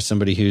designer, as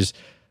somebody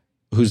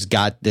who's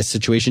got this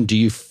situation? Do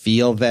you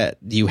feel that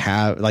you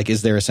have,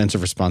 is there a sense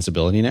of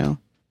responsibility now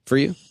for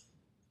you?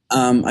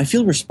 I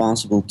feel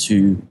responsible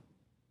to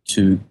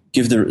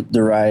give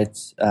the right,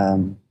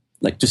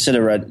 to set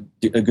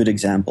a good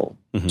example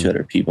to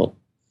other people.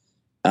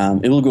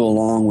 It will go a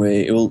long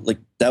way. It will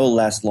that will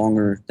last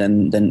longer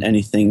than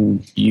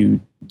anything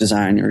you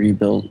design or you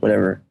build,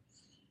 whatever.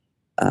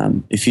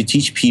 If you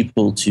teach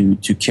people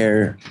to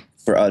care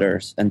for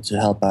others and to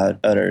help out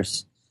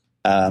others,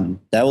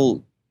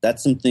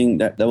 that's something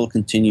that will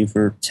continue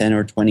for 10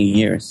 or 20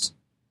 years.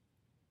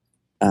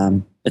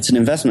 It's an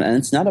investment, and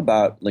it's not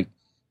about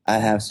I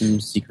have some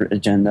secret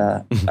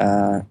agenda.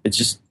 It's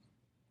just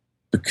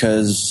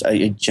because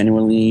I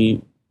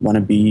genuinely want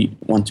to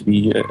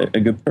be a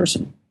good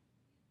person.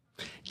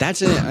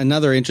 That's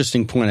another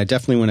interesting point. I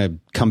definitely want to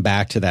come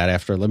back to that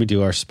after. Let me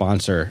do our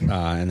sponsor,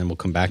 and then we'll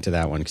come back to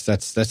that one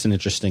because that's an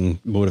interesting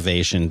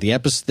motivation.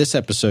 This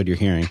episode you're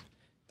hearing,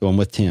 the one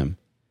with Tim,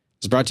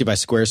 is brought to you by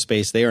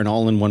Squarespace. They are an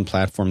all-in-one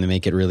platform. They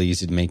make it really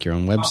easy to make your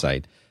own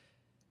website.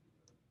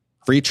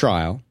 Free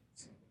trial,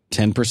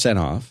 10%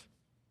 off.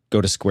 Go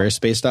to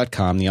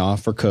squarespace.com, the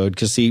offer code.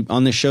 Because, see,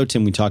 on this show,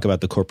 Tim, we talk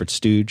about the corporate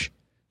stooge,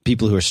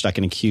 people who are stuck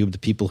in a cube, the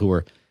people who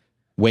are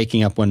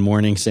waking up one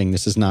morning saying,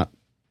 this is not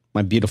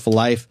my beautiful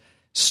life.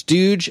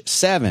 Stooge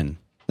 7,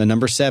 the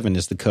number 7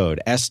 is the code.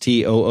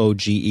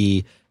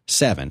 STOOGE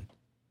 7.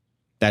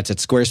 That's at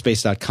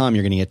squarespace.com.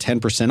 You're going to get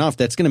 10% off.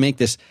 That's going to make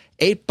this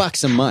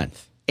 $8 a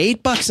month.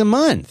 $8 a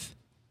month.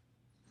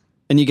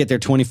 And you get their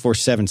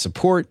 24/7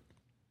 support.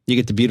 You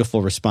get the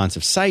beautiful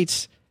responsive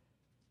sites.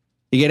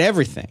 You get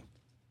everything.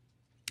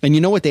 And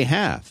you know what they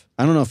have?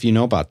 I don't know if you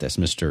know about this,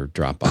 Mr.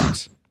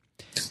 Dropbox,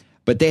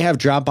 but they have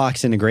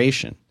Dropbox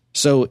integration.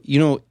 So, you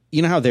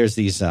know how there's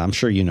these, I'm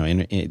sure you know,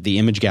 in the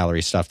image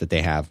gallery stuff that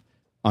they have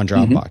on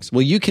Dropbox. Mm-hmm.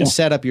 Well, you can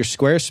set up your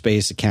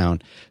Squarespace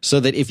account so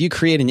that if you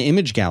create an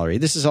image gallery,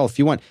 this is all if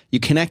you want, you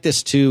connect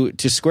this to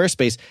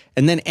Squarespace,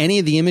 and then any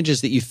of the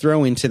images that you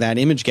throw into that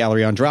image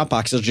gallery on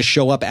Dropbox will just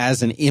show up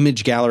as an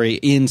image gallery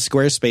in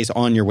Squarespace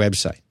on your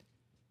website.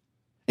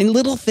 And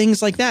little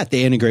things like that.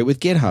 They integrate with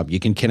GitHub. You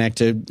can connect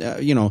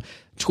to,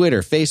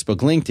 Twitter, Facebook,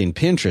 LinkedIn,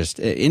 Pinterest,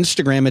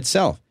 Instagram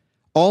itself.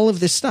 All of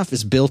this stuff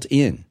is built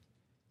in.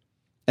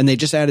 And they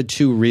just added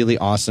 2 really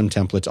awesome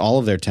templates. All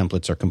of their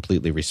templates are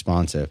completely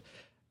responsive.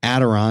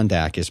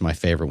 Adirondack is my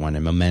favorite one,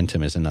 and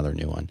Momentum is another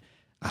new one.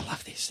 I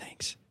love these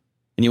things.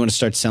 And you want to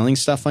start selling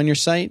stuff on your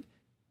site?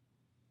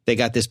 They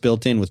got this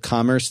built in with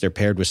Commerce. They're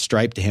paired with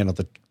Stripe to handle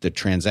the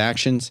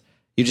transactions.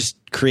 You just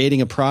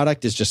creating a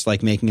product is just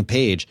like making a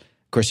page.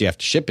 Of course, you have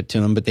to ship it to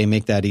them, but they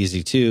make that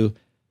easy too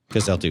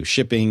because they'll do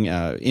shipping,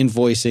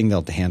 invoicing.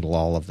 They'll handle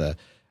all of the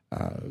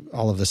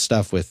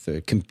stuff with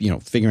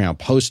figuring out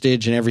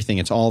postage and everything.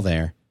 It's all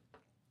there.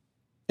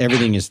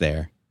 Everything is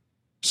there.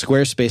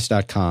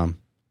 Squarespace.com.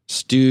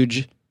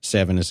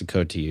 Stooge7 is the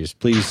code to use.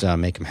 Please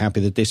make them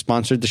happy that they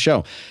sponsored the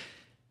show.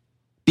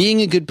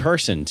 Being a good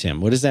person,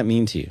 Tim, what does that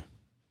mean to you?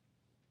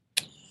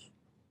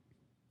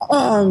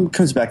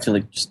 Comes back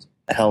to just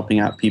helping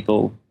out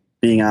people,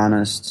 being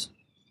honest.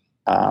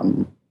 I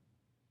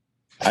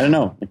don't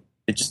know.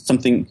 It's just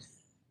something.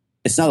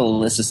 It's not a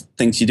list of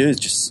things you do. It's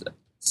just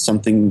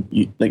something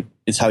you like.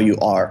 It's how you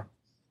are.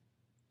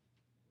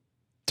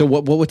 So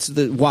what's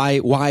the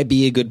why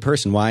be a good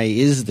person? Why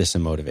is this a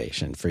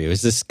motivation for you?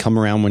 Is this come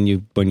around when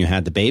you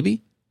had the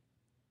baby?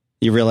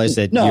 You realize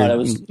that you're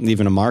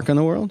leaving a mark on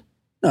the world?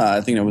 No,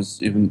 I think that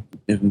was even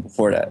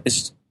before that. It's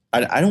just,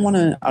 I don't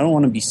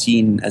want to be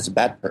seen as a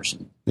bad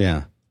person.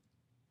 Yeah.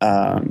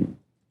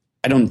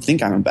 I don't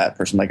think I'm a bad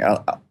person. Like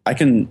I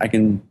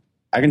can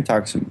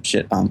talk some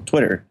shit on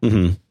Twitter.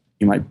 Mm-hmm.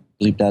 You might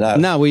bleep that out.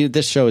 No,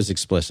 this show is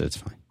explicit. It's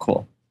fine.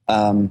 Cool.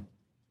 But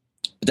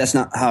that's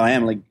not how I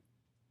am. Like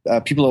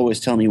people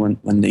always tell me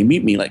when they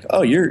meet me, like,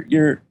 "Oh,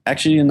 you're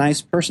actually a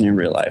nice person in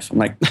real life." I'm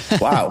like,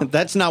 "Wow."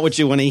 That's not what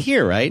you want to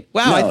hear, right?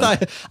 Wow, no.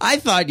 I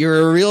thought you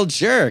were a real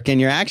jerk,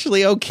 and you're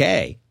actually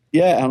okay.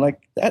 Yeah, I'm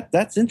like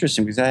that's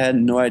interesting because I had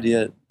no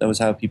idea that was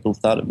how people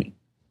thought of me.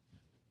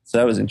 So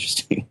that was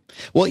interesting.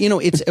 Well,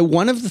 it's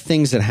one of the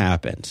things that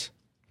happens,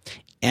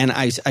 and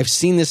I've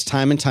seen this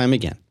time and time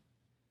again,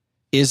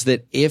 is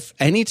that if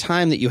any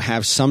time that you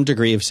have some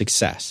degree of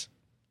success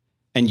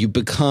and you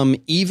become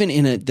even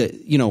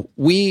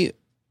we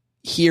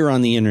here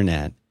on the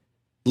internet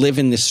live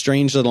in this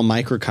strange little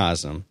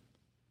microcosm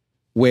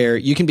where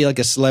you can be like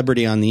a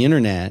celebrity on the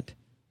internet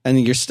and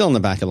you're still in the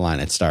back of the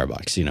line at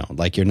Starbucks,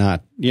 like you're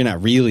not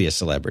really a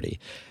celebrity,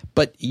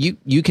 but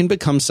you can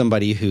become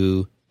somebody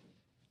who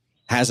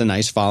has a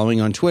nice following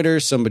on Twitter,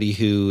 somebody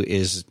who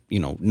is,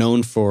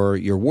 known for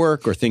your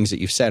work or things that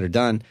you've said or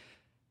done.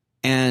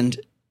 And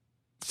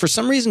for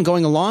some reason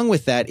going along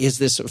with that is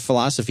this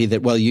philosophy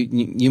that, well,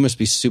 you must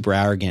be super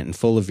arrogant and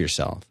full of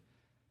yourself.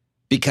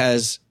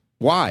 Because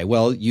why?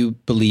 Well, you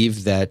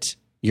believe that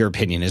your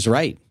opinion is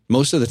right.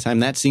 Most of the time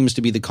that seems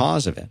to be the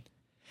cause of it.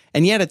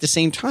 And yet at the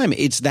same time,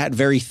 it's that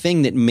very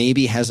thing that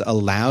maybe has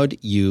allowed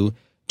you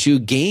to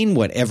gain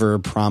whatever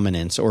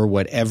prominence or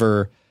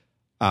whatever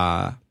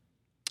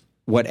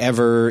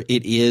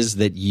it is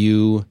that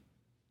you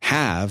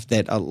have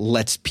that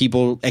lets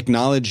people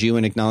acknowledge you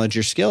and acknowledge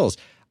your skills.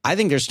 I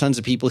think there's tons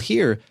of people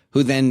here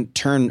who then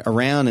turn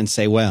around and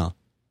say, well,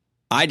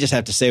 I just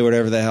have to say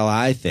whatever the hell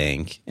I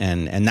think,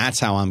 and that's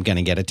how I'm going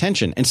to get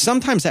attention. And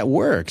sometimes that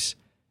works.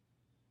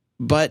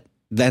 But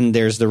then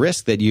there's the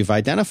risk that you've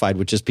identified,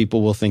 which is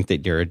people will think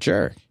that you're a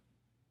jerk.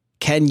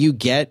 Can you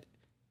get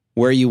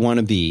where you want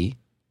to be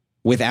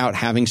without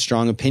having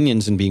strong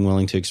opinions and being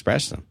willing to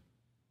express them?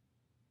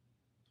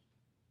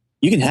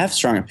 You can have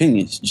strong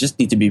opinions. You just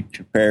need to be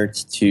prepared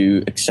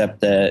to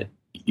accept that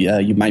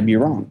you might be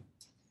wrong.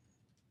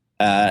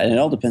 And it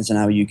all depends on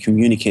how you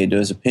communicate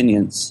those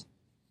opinions.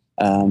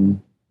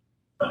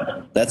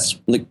 That's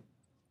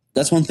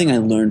one thing I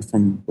learned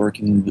from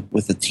working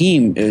with a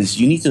team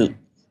is you need to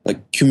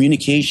like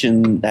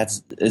communication,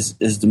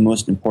 is the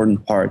most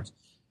important part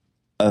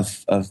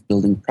of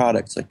building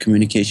products, like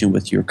communication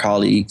with your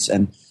colleagues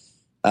and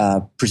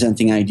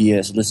presenting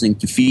ideas, listening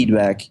to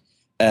feedback,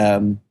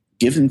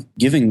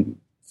 giving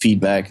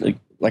feedback.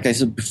 Like I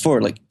said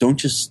before, like don't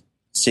just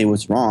say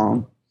what's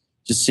wrong,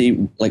 just say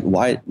like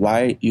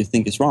why you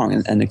think it's wrong,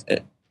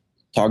 and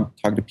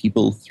talk to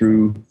people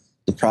through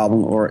the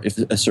problem, or if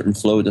a certain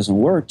flow doesn't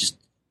work, just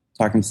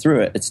talk them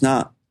through it. It's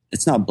not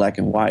black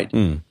and white.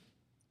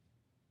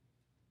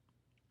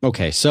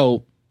 Okay,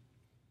 so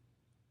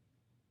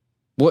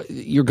what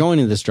you're going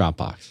to this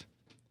Dropbox?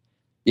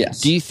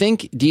 Yes. Do you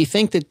think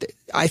that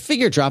I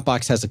figure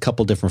Dropbox has a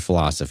couple different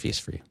philosophies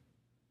for you?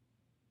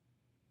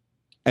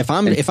 If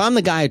I'm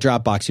the guy at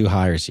Dropbox who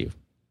hires you,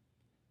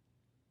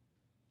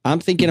 I'm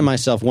thinking to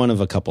myself one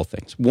of a couple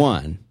things.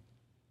 One,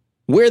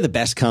 we're the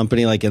best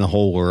company like in the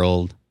whole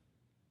world.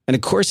 And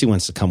of course he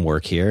wants to come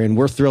work here, and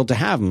we're thrilled to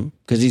have him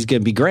because he's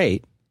going to be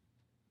great.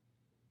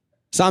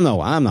 So I'm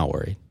not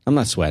worried. I'm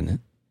not sweating it.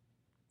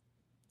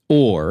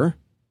 Or,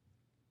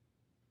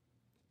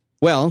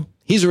 well,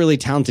 he's a really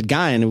talented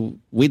guy, and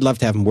we'd love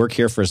to have him work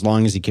here for as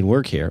long as he can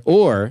work here.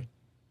 Or,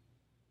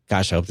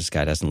 gosh, I hope this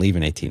guy doesn't leave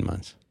in 18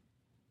 months.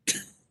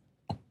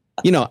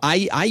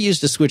 I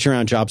used to switch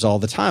around jobs all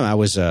the time. I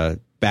was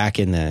back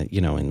in the,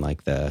 in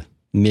like the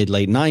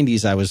mid-late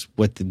 90s, I was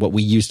what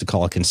we used to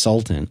call a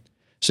consultant.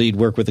 So you'd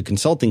work with a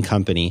consulting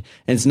company,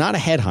 and it's not a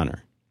headhunter.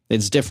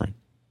 It's different.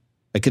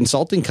 A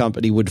consulting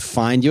company would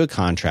find you a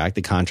contract.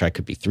 The contract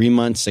could be 3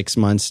 months, 6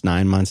 months,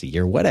 9 months, a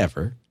year,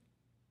 whatever.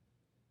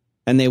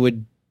 And they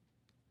would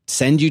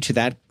send you to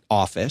that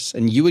office,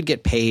 and you would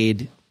get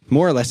paid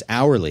more or less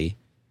hourly.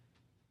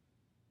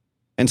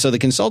 And so the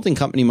consulting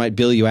company might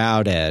bill you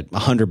out at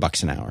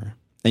 $100 an hour,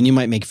 and you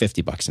might make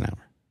 $50 an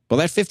hour. Well,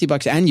 that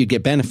 $50, and you'd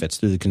get benefits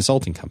through the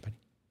consulting company.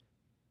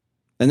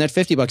 And that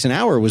 $50 an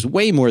hour was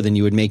way more than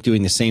you would make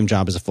doing the same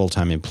job as a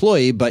full-time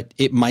employee, but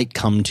it might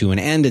come to an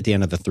end at the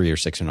end of the 3 or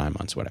 6 or 9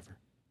 months, whatever.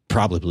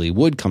 Probably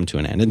would come to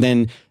an end. And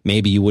then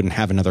maybe you wouldn't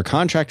have another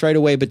contract right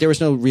away, but there was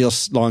no real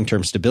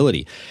long-term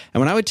stability.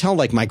 And when I would tell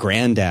like my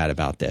granddad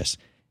about this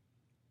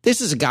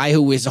is a guy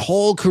who his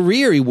whole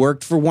career, he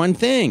worked for one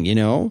thing,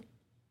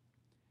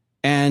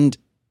 And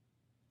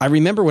I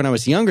remember when I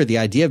was younger, the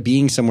idea of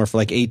being somewhere for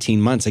like 18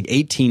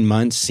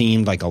 months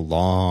seemed like a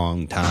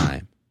long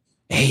time.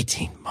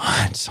 18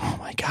 months. Oh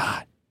my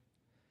God.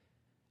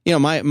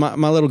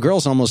 My little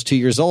girl's almost 2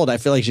 years old. I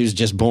feel like she was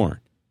just born.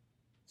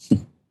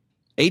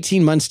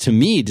 18 months to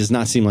me does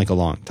not seem like a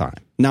long time.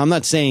 Now, I'm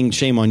not saying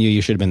shame on you.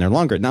 You should have been there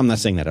longer. No, I'm not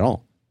saying that at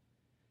all.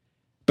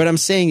 But I'm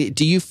saying,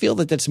 do you feel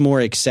that that's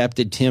more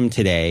accepted, Tim,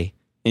 today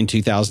in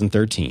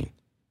 2013?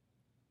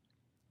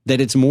 That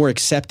it's more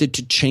accepted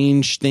to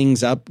change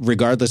things up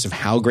regardless of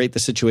how great the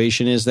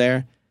situation is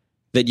there?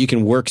 That you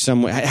can work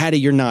somewhere? Hattie,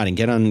 you're nodding.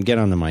 Get on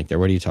the mic there.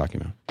 What are you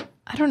talking about?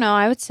 I don't know.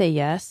 I would say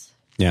yes.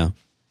 Yeah.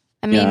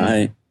 I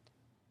mean,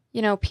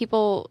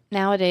 people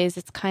nowadays,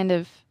 it's kind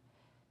of,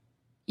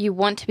 you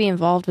want to be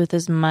involved with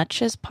as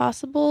much as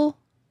possible,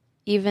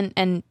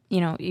 and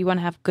you want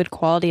to have good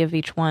quality of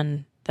each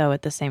one, though,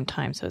 at the same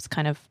time. So it's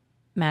kind of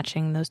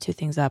matching those two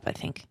things up, I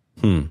think.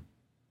 I don't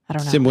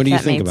know. Tim, what do you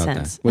think about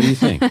that? What do you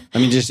think? I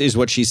mean, is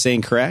what she's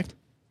saying correct?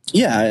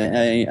 Yeah,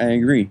 I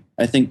agree.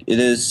 I think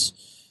it's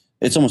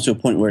almost to a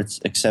point where it's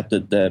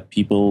accepted that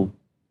people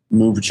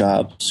move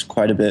jobs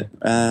quite a bit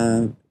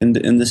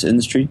in this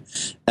industry.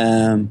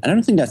 And I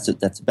don't think that's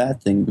a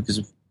bad thing because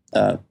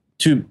of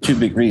two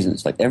big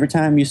reasons. Like every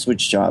time you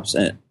switch jobs,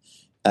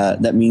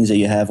 that means that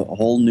you have a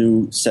whole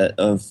new set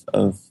of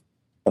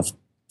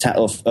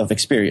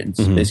experience,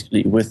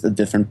 basically, with a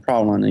different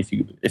problem. And if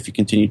you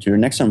continue to your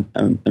next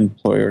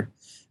employer,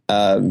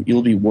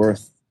 you'll be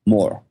worth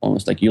more.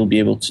 Almost like you'll be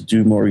able to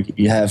do more.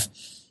 You have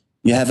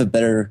a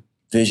better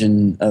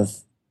vision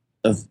of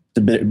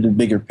the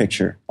bigger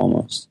picture,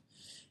 almost.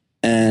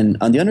 And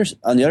on the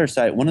other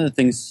side, one of the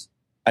things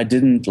I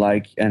didn't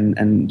like,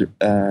 and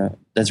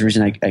that's the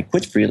reason I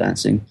quit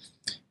freelancing,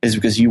 is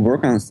because you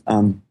work on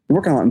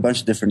a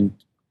bunch of different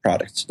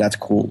products. That's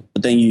cool,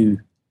 but then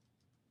you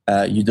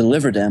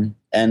deliver them,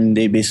 and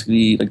they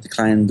basically, like, the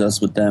client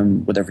does with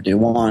them whatever they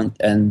want,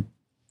 and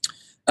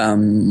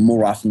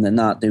more often than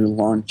not, they will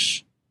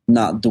launch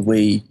not the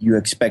way you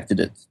expected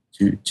it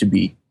to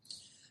be.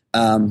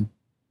 And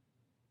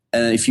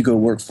if you go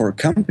work for a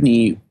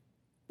company,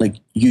 like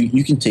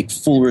you can take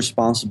full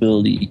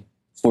responsibility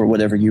for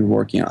whatever you're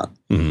working on.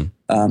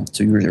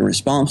 So you're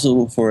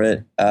responsible for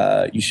it.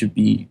 You should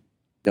be,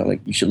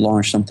 you should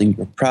launch something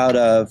you're proud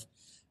of.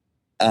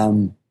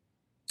 And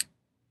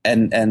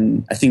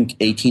I think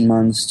 18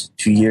 months,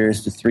 2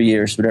 years to 3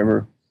 years,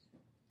 whatever.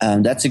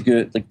 That's a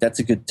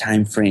good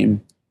time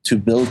frame to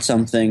build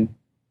something,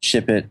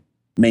 ship it,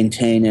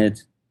 maintain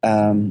it,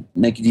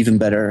 make it even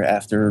better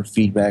after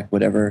feedback,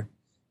 whatever,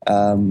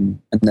 and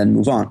then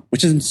move on.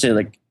 Which isn't to say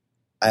like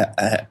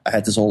I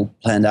had this all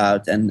planned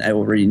out and I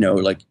already know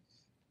like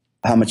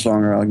how much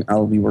longer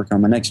I'll be working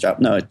on my next job.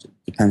 No, it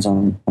depends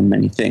on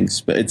many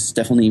things, but it's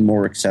definitely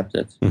more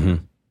accepted.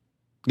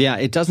 Yeah,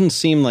 it doesn't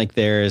seem like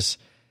there's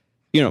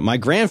my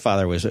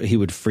grandfather he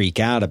would freak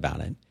out about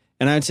it.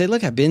 And I'd say,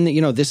 look, I've been,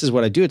 this is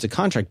what I do. It's a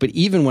contract. But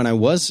even when I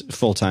was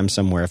full-time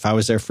somewhere, if I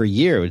was there for a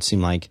year, it would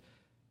seem like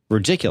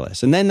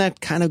ridiculous. And then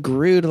that kind of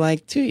grew to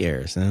like 2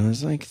 years, and it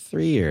was like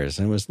 3 years,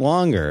 and it was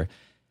longer.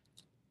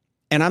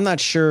 And I'm not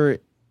sure,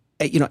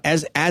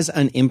 as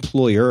an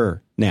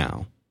employer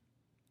now,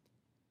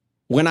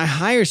 when I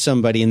hire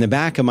somebody, in the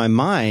back of my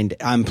mind,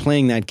 I'm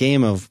playing that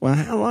game of, well,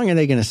 how long are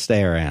they going to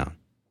stay around?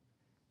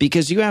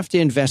 Because you have to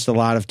invest a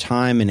lot of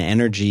time and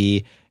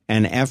energy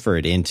and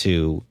effort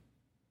into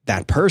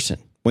that person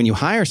when you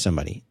hire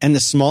somebody. And the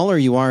smaller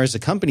you are as a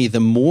company, the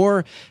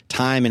more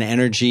time and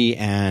energy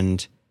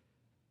and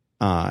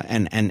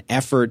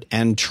effort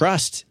and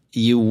trust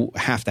you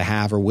have to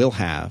have or will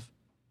have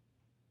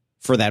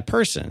for that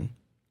person.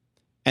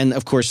 And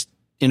of course,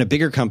 in a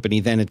bigger company,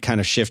 then it kind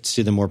of shifts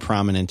to the more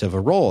prominent of a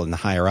role, and the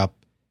higher up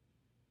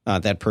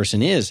that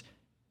person is.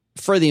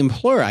 For the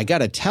employer, I got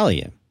to tell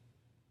you,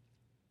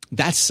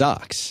 that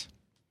sucks.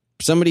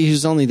 Somebody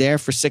who's only there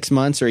for 6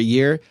 months or a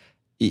year,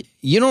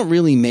 you don't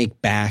really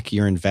make back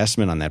your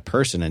investment on that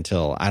person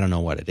until, I don't know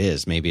what it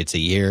is. Maybe it's a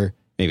year,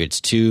 maybe it's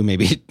 2,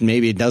 maybe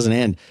it doesn't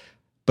end.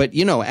 But,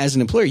 as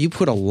an employer, you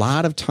put a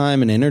lot of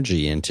time and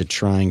energy into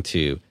trying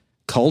to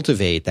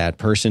cultivate that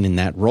person in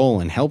that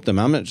role and help them.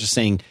 I'm not just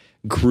saying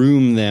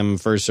groom them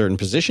for a certain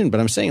position, but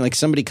I'm saying like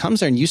somebody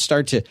comes there and you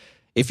start to,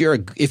 if you're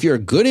a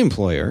good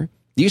employer,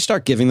 you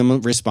start giving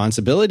them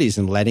responsibilities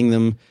and letting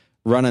them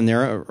run on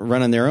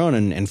their own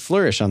and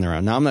flourish on their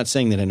own. Now, I'm not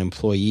saying that an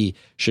employee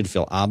should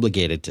feel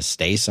obligated to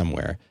stay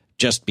somewhere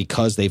just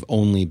because they've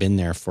only been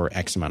there for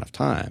X amount of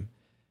time.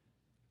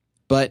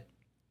 But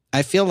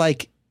I feel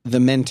like the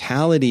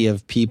mentality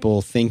of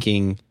people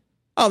thinking,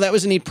 oh, that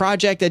was a neat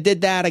project. I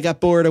did that. I got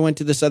bored. I went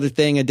to this other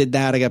thing. I did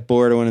that. I got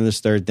bored. I went to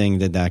this third thing.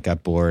 Did that.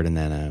 Got bored. And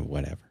then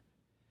whatever.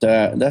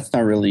 That's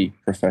not really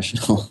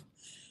professional.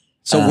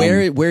 So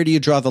where do you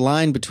draw the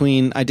line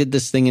between I did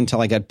this thing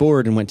until I got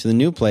bored and went to the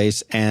new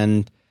place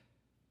and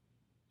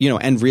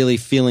really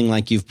feeling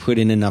like you've put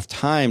in enough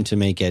time to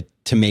make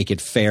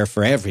it fair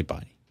for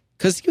everybody?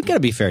 Because you got to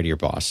be fair to your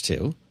boss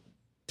too.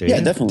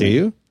 Definitely. Do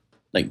you?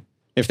 Like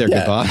if they're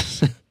good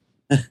boss?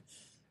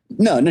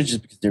 No, not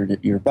just because they're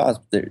your boss.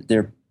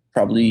 They're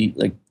probably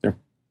like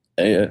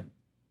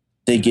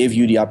they gave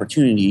you the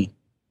opportunity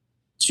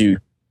to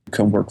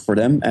come work for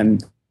them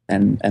and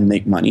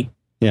make money.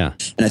 Yeah.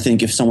 And I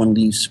think if someone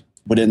leaves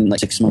within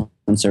like 6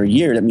 months or a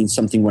year, that means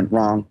something went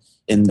wrong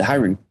in the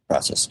hiring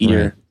process,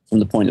 either from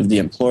the point of the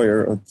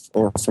employer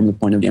or from the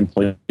point of the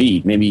employee.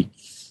 Maybe,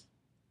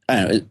 I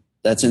don't know,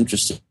 that's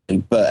interesting.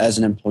 But as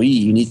an employee,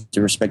 you need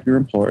to respect your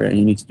employer and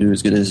you need to do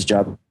as good as a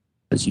job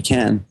as you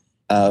can.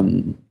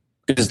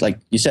 Because like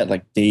you said,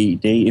 like they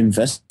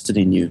invested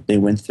in you. They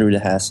went through the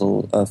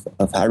hassle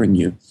of hiring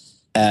you.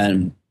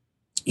 And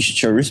you should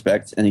show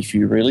respect. And if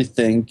you really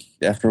think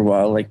after a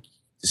while, like,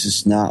 this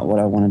is not what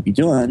I want to be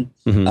doing,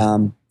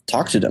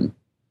 talk to them.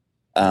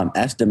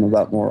 Ask them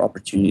about more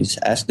opportunities.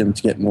 Ask them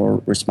to get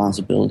more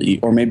responsibility,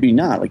 or maybe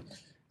not. Like,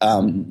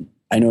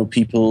 I know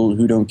people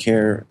who don't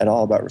care at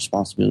all about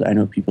responsibility. I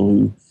know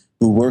people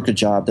who work a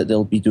job that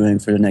they'll be doing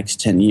for the next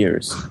 10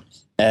 years.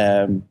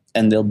 And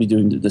they'll be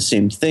doing the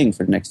same thing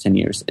for the next 10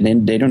 years. And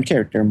then they don't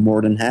care. They're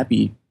more than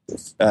happy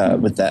with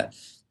that.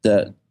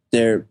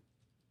 Their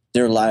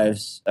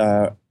lives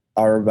are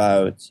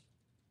about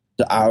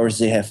the hours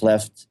they have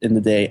left in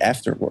the day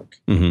after work.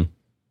 Mm-hmm.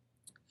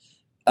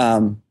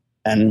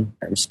 And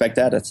I respect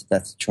that.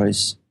 That's a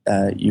choice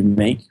you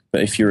make.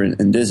 But if you're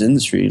in this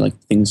industry, like,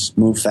 things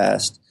move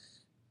fast.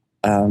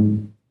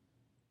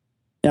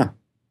 Yeah.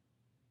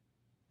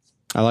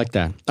 I like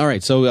that. All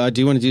right. So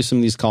do you want to do some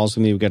of these calls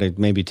with me? We've got to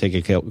maybe take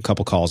a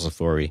couple calls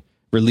before we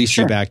release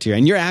you back to you.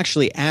 And you're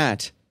actually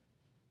in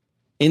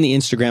the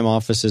Instagram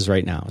offices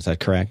right now. Is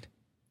that correct?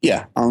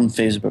 Yeah, on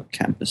Facebook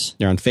campus.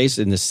 You're on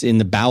in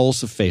the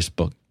bowels of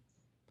Facebook.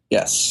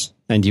 Yes.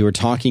 And you were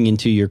talking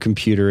into your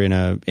computer in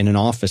an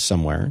office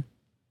somewhere.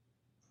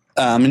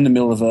 I'm in the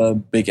middle of a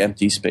big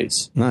empty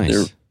space.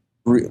 Nice.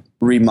 They're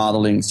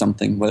remodeling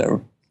something,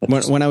 whatever.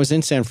 When I was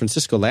in San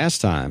Francisco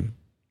last time,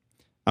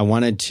 I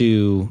wanted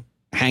to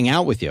hang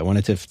out with you. I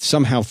wanted to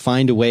somehow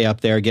find a way up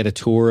there, get a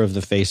tour of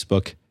the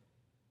Facebook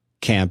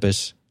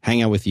campus,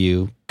 hang out with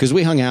you. Because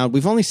we hung out.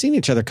 We've only seen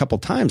each other a couple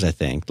times, I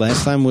think.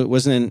 Last time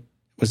was in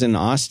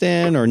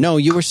Austin, or no,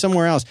 you were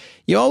somewhere else.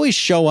 You always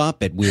show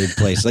up at weird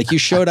places. Like, you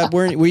showed up,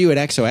 were you at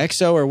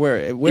XOXO, or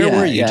where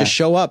were you? Yeah. Just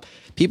show up.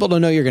 People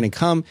don't know you're going to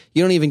come.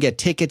 You don't even get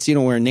tickets. You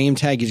don't wear a name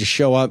tag. You just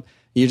show up.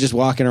 You're just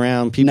walking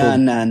around. People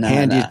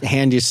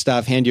hand you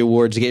stuff, hand you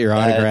awards to get your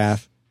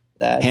autograph,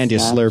 hand you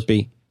a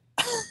Slurpee.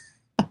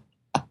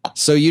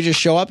 So you just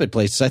show up at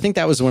places. I think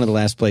that was one of the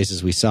last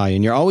places we saw you.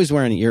 And you're always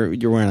wearing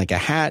you're wearing like a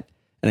hat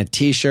and a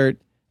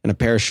T-shirt and a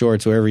pair of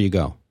shorts wherever you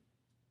go.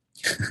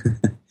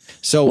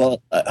 So,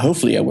 well,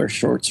 hopefully I wear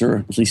shorts or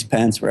at least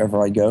pants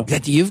wherever I go. By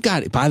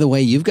the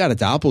way, you've got a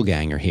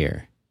doppelganger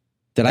here.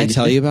 Did I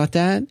tell you about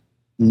that?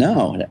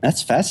 No,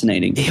 that's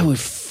fascinating. It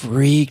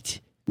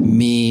freaked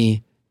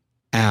me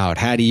out.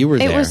 Hattie, you were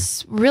there. It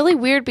was really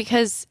weird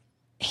because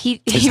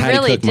he It's Hattie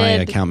really Cook, my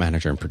did. account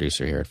manager and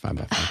producer here at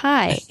 5x5.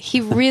 Hi.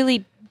 He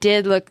really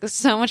did look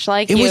so much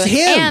like It you. was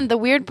him. And the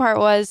weird part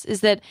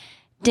is that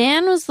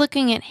Dan was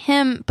looking at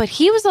him, but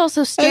he was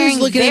also staring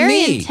looking at very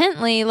me.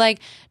 intently, like,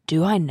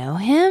 do I know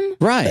him?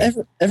 Right.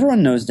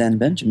 Everyone knows Dan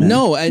Benjamin.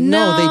 No, no,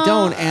 No. they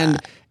don't. And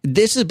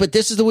this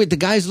is the way the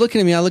guy's looking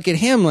at me. I look at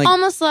him like,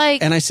 Almost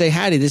like, and I say,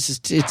 Hattie,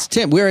 it's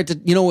Tim. We're at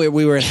we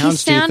were at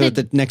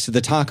Houndstooth next to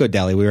the taco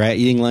deli. We were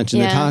eating lunch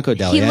in the taco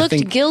deli. He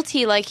looked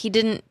guilty, like he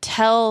didn't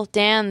tell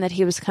Dan that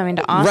he was coming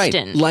to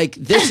Austin. Right. Like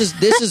this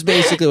is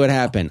basically what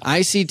happened.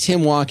 I see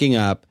Tim walking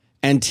up,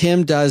 and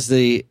Tim does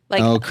the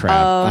Like, oh crap!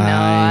 oh, no,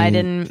 I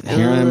didn't-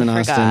 Here I am in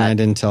Austin. forgot. I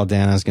didn't tell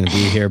Dan I was going to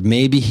be here.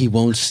 Maybe he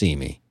won't see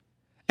me.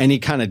 And he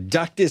kind of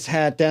ducked his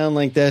hat down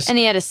like this. And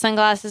he had his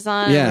sunglasses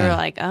on. Yeah. And we were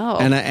like, oh.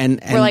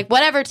 And we're like,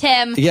 whatever,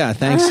 Tim. yeah,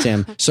 thanks,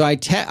 Tim. So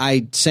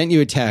I sent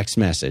you a text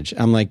message.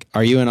 I'm like,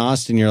 are you in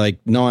Austin? You're like,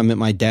 no, I'm at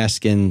my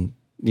desk and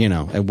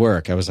at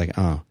work. I was like,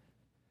 oh.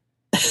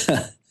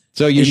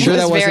 So you sure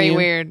that wasn't very you?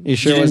 weird. You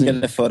sure You it didn't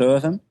wasn't? get a photo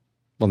of him?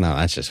 Well, no,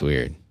 that's just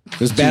weird. It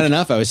was bad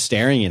enough I was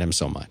staring at him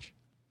so much.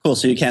 Cool,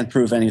 so you can't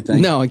prove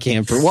anything. No, I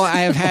can't prove. Well,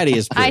 I have Hattie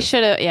as proof. I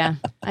should have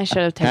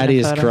taken Hattie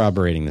a is photo.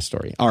 corroborating the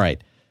story. All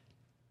right.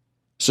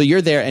 So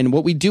you're there, and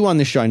what we do on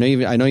the show, I know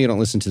you don't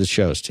listen to the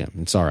shows, Tim.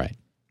 It's all right.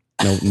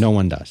 No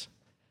one does.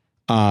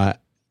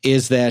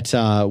 Is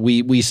that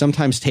we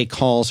sometimes take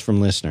calls from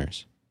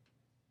listeners,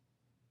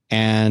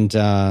 and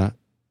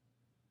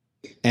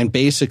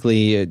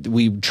basically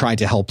we try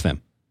to help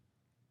them.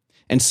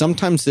 And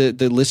sometimes the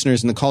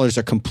listeners and the callers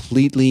are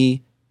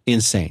completely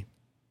insane,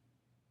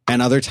 and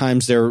other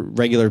times they're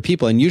regular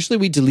people. And usually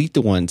we delete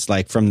the ones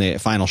like from the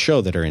final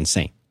show that are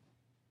insane.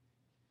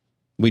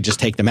 We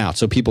just take them out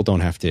so people don't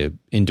have to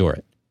endure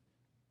it.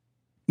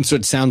 And so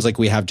it sounds like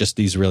we have just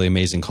these really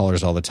amazing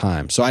callers all the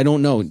time. So I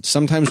don't know.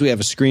 Sometimes we have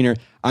a screener.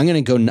 I'm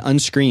going to go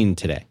unscreen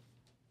today.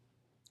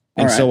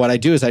 And so what I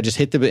do is I just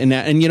hit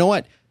and you know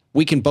what?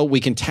 We can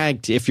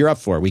tag, if you're up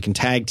for it, we can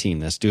tag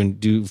team this.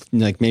 Do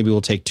like maybe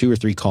we'll take 2 or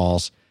 3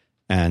 calls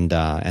and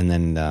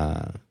then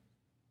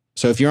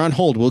so if you're on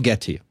hold, we'll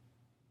get to you.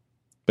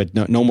 But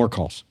no more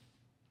calls.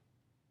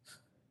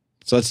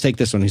 So let's take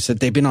this one. He said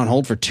they've been on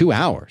hold for 2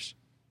 hours.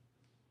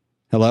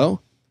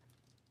 Hello?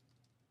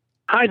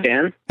 Hi,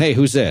 Dan. Hey,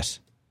 who's this?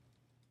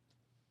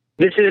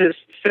 This is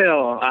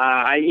Phil.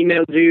 I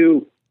emailed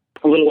you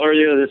a little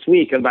earlier this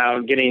week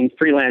about getting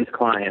freelance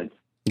clients.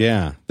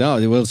 Yeah.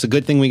 No, well, it's a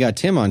good thing we got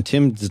Tim on.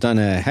 Tim's done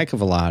a heck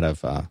of a lot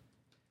of. Now,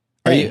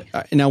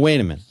 wait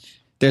a minute.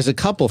 There's a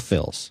couple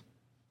Phils.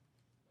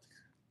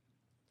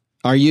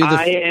 Are you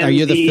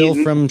the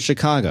Phil from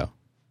Chicago?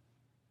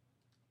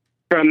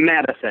 From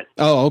Madison.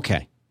 Oh,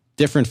 okay.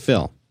 Different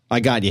Phil.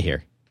 I got you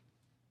here.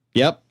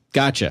 Yep.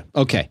 Gotcha.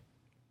 Okay.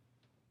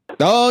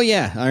 Oh,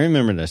 yeah. I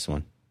remember this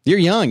one. You're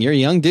young. You're a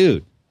young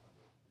dude.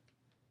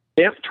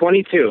 Yep,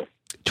 22.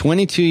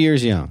 22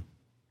 years young.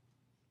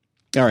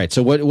 All right.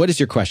 So what is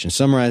your question?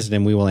 Summarize it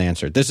and we will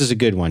answer it. This is a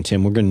good one,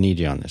 Tim. We're going to need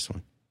you on this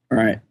one. All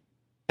right.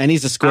 And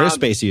he's a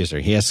Squarespace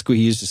user. He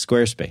uses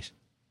Squarespace.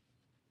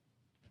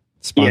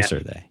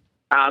 Sponsor they.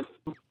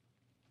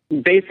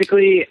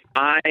 Basically,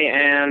 I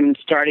am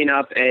starting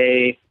up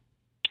a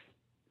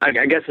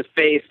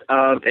face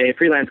of a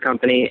freelance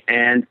company,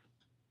 and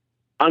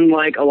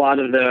unlike a lot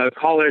of the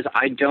callers,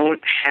 I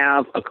don't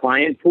have a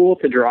client pool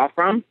to draw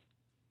from.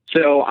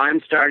 So I'm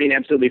starting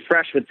absolutely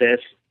fresh with this,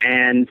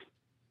 and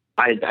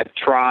I've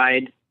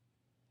tried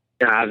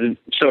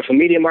social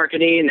media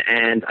marketing,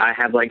 and I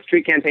have like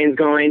street campaigns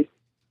going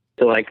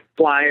to like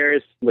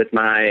flyers with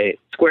my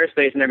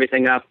Squarespace and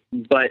everything up,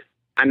 but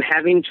I'm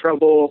having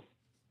trouble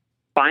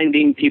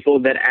finding people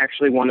that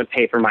actually want to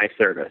pay for my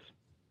service.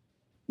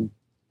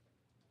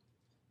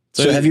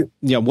 So have you?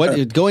 Yeah.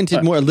 Go into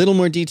a little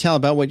more detail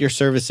about what your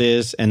service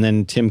is, and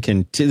then Tim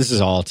can. This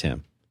is all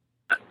Tim.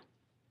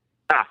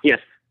 Yes.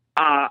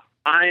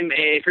 I'm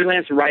a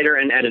freelance writer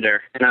and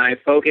editor, and I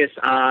focus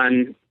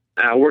on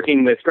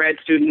working with grad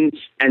students,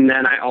 and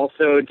then I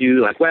also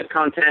do like web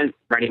content,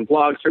 writing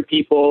blogs for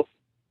people.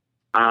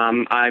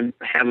 I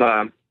have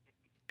a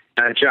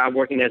job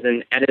working as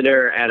an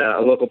editor at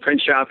a local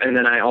print shop, and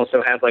then I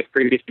also have like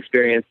previous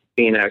experience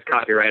being a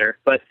copywriter.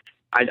 But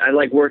I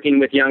like working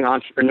with young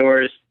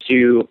entrepreneurs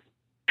to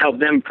help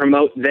them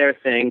promote their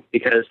thing,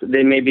 because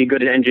they may be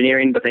good at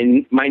engineering, but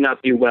they might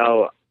not be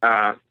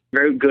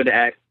very good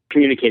at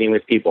communicating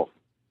with people.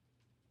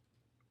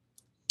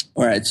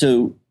 All right.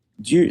 So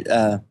do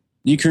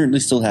you currently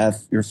still have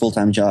your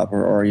full-time job,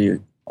 or are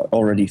you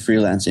already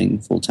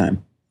freelancing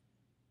full-time?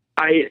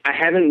 I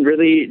haven't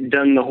really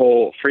done the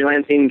whole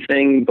freelancing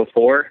thing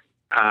before.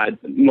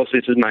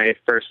 Mostly this is my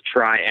first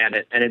try at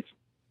it, and it's,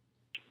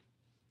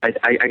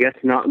 I guess,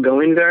 not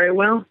going very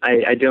well.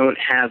 I don't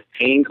have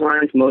paying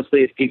clients.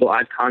 Mostly it's people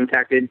I've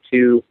contacted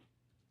to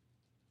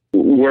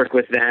work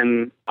with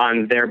them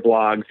on their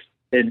blogs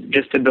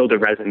just to build a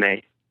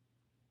resume.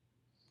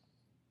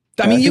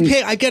 I mean,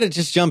 I got to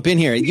just jump in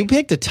here. You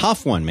picked a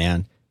tough one,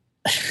 man.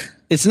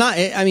 It's not,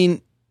 I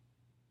mean,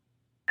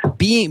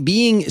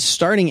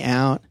 starting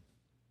out,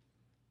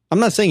 I'm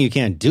not saying you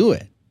can't do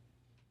it,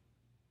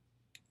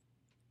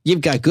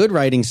 You've got good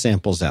writing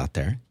samples out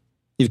there.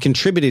 You've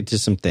contributed to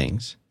some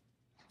things.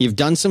 You've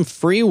done some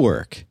free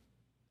work,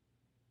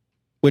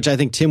 which I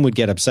think Tim would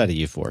get upset at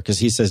you for because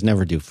he says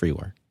never do free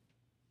work.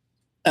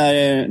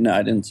 No,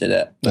 I didn't say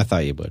that. I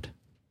thought you would.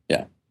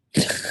 Yeah.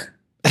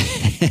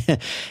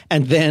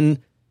 And then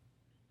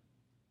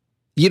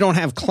you don't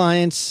have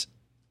clients.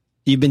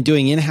 You've been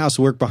doing in-house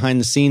work behind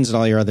the scenes at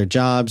all your other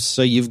jobs.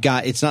 So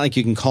it's not like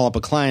you can call up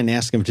a client and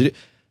ask them to do.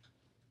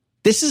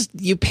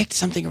 You picked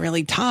something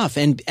really tough,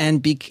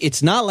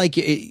 it's not like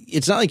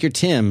you're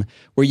Tim,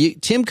 where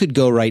Tim could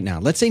go right now.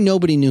 Let's say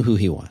nobody knew who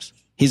he was.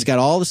 He's got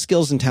all the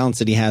skills and talents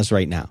that he has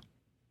right now,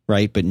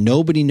 right? But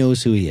nobody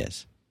knows who he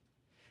is.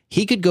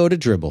 He could go to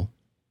Dribbble.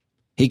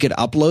 He could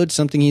upload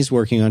something he's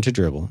working on to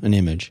Dribbble, an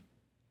image,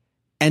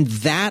 and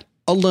that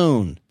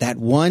alone, that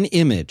one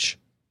image,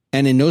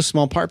 and in no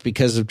small part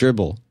because of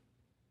Dribbble,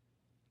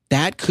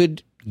 that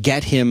could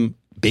get him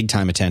big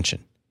time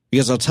attention.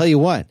 Because I'll tell you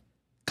what.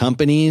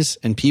 Companies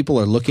and people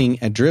are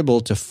looking at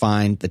Dribbble to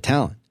find the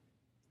talent.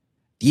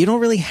 You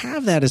don't really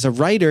have that as a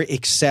writer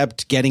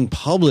except getting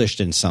published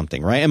in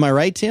something, right? Am I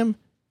right, Tim?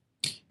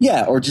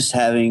 Yeah, or just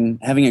having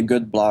a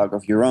good blog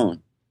of your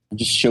own and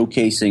just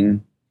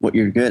showcasing what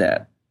you're good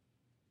at.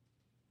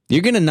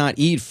 You're going to not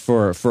eat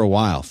for a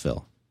while,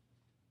 Phil.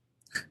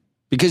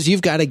 Because you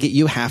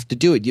have to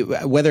do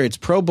it. Whether it's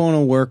pro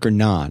bono work or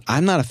not.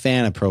 I'm not a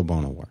fan of pro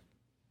bono work.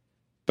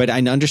 But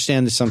I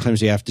understand that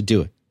sometimes you have to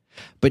do it.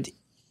 But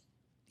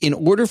in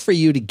order for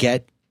you to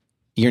get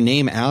your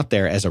name out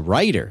there as a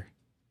writer,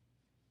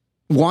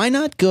 why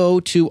not go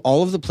to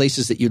all of the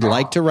places that you'd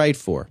like to write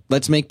for?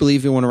 Let's make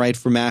believe you want to write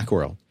for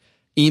Macworld.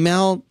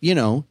 Email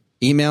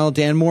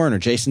Dan Morin or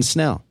Jason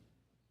Snell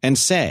and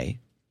say,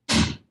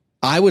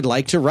 I would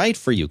like to write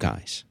for you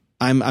guys.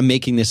 I'm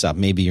making this up.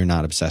 Maybe you're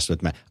not obsessed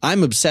with Mac.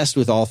 I'm obsessed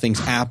with all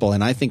things Apple,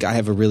 and I think I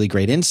have a really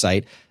great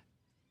insight.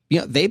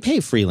 They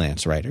pay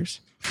freelance writers.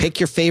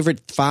 Pick your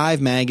favorite 5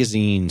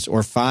 magazines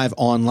or 5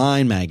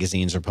 online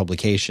magazines or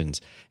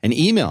publications and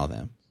email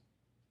them.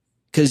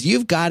 Because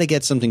you've got to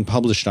get something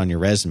published on your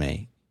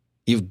resume.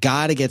 You've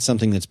got to get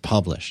something that's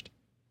published.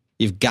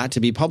 You've got to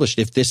be published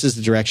if this is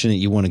the direction that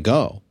you want to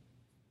go.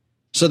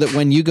 So that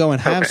when you go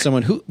and have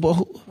someone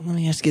let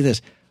me ask you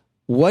this.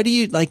 What do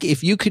you like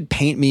if you could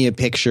paint me a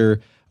picture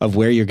of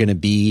where you're going to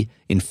be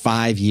in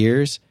 5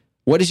 years?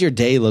 What does your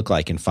day look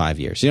like in 5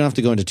 years? You don't have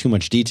to go into too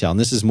much detail. And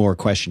this is more a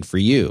question for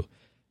you.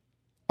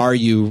 Are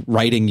you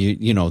writing,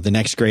 the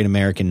next great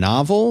American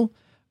novel?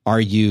 Are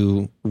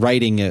you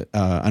writing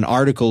an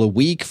article a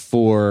week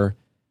for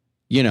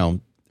the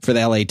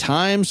LA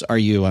Times? Are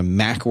you a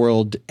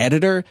Macworld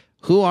editor?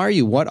 Who are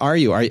you? What are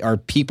you? Are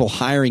people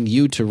hiring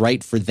you to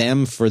write for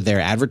them for their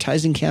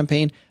advertising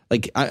campaign?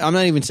 Like, I'm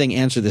not even saying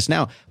answer this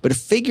now, but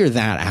figure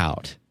that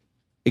out.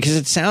 Because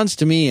it sounds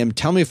to me, and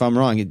tell me if I'm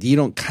wrong, you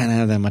don't kind of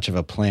have that much of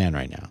a plan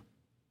right now.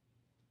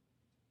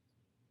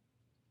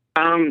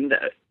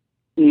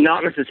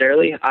 Not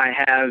necessarily. I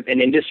have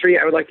an industry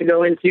I would like to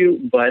go into,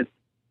 but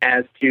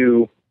as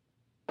to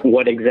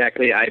what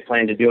exactly I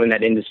plan to do in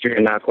that industry,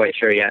 I'm not quite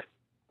sure yet.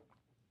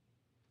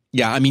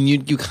 Yeah, I mean,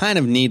 you kind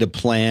of need a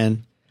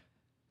plan.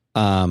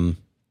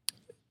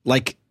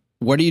 Like,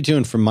 what are you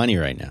doing for money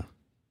right now?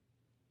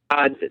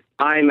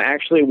 I'm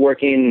actually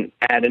working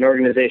at an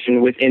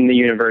organization within the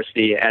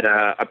university at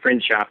a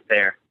print shop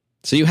there.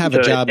 So you have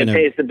a job it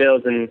pays the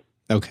bills and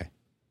okay.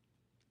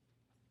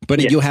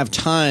 But you have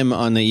time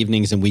on the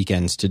evenings and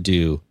weekends to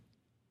do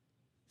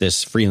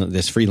this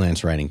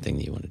freelance writing thing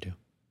that you want to do.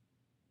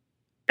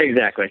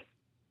 Exactly.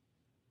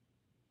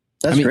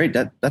 That's great.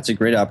 That's a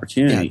great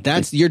opportunity.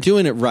 Yeah, you're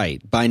doing it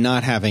right by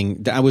not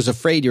having. I was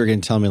afraid you were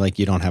going to tell me like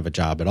you don't have a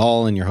job at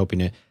all, and you're hoping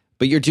to.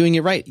 But you're doing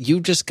it right.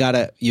 You've got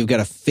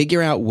to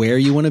figure out where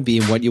you want to be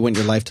and what you want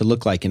your life to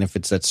look like. And if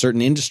it's that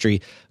certain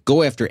industry,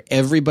 go after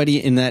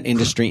everybody in that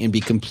industry and be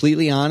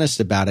completely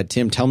honest about it.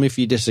 Tim, tell me if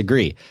you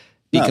disagree.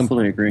 I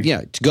fully agree.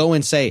 Yeah, to go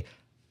and say,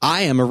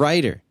 I am a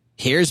writer.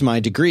 Here's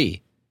my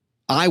degree.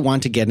 I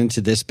want to get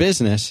into this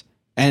business,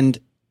 and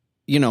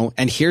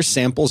here's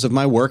samples of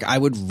my work. I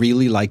would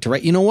really like to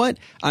write. You know what?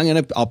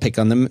 I'll pick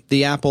on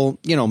the Apple,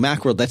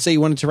 Macworld. Let's say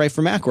you wanted to write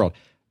for Macworld.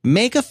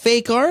 Make a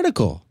fake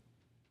article.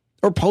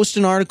 Or post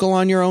an article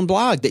on your own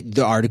blog,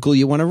 the article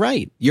you want to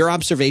write. Your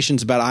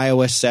observations about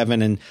iOS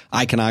 7 and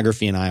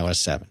iconography in iOS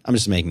 7. I'm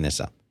just making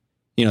this up.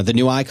 The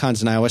new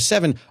icons in iOS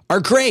 7 are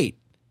great.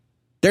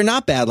 They're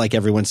not bad like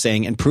everyone's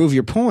saying, and prove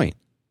your point.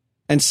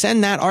 And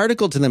send that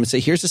article to them and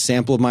say, here's a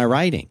sample of my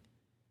writing.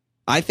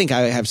 I think I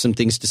have some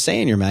things to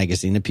say in your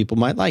magazine that people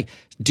might like.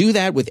 Do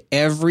that with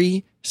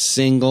every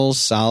single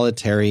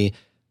solitary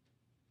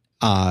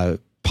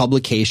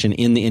publication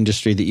in the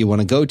industry that you want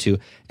to go to.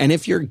 And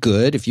if you're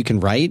good, if you can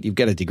write, you've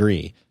got a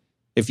degree.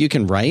 If you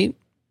can write,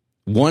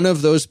 one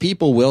of those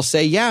people will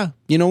say, yeah,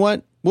 you know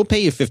what? We'll pay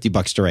you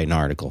 $50 to write an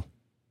article.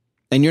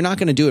 And you're not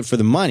going to do it for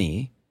the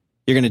money.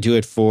 You're going to do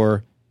it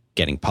for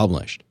getting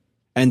published.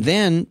 And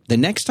then the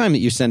next time that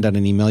you send out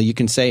an email, you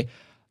can say,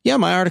 yeah,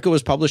 my article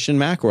was published in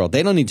Macworld.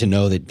 They don't need to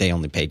know that they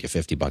only paid you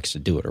 $50 to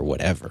do it or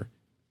whatever.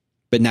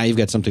 But now you've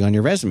got something on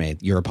your resume.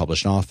 You're a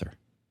published author.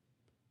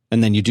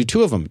 And then you do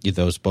 2 of them.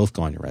 Those both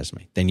go on your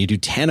resume. Then you do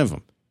 10 of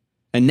them.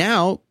 And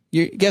now,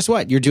 guess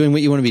what? You're doing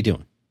what you want to be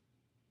doing.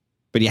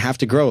 But you have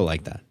to grow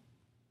like that.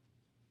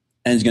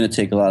 And it's going to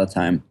take a lot of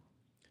time.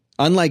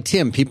 Unlike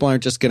Tim, people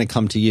aren't just going to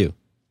come to you.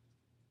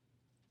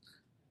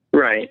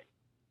 Right.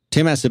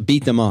 Tim has to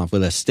beat them off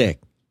with a stick.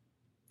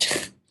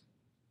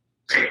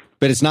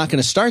 But it's not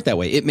going to start that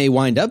way. It may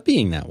wind up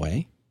being that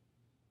way.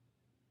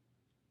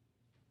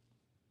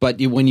 But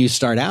when you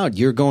start out,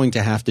 you're going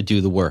to have to do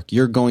the work.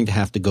 You're going to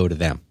have to go to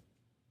them.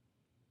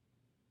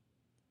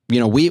 You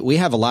know, we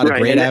have a lot of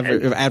great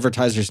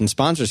advertisers and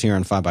sponsors here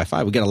on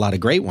 5x5. We get a lot of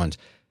great ones.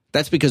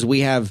 That's because we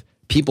have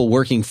people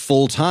working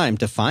full time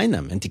to find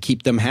them and to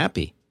keep them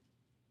happy.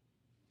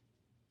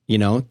 You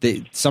know,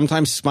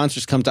 sometimes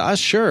sponsors come to us,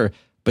 sure,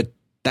 but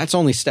that's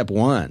only step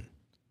 1.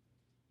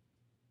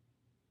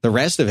 The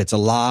rest of it's a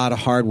lot of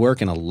hard work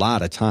and a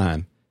lot of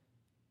time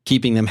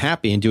keeping them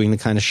happy and doing the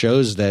kind of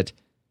shows that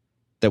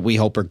we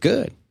hope are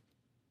good.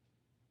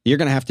 You're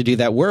going to have to do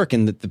that work,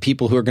 and the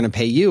people who are going to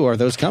pay you are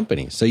those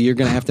companies. So you're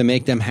going to have to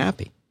make them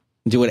happy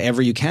and do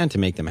whatever you can to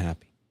make them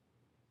happy.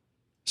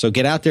 So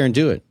get out there and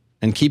do it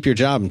and keep your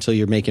job until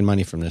you're making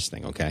money from this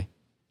thing, okay?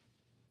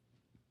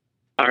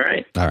 All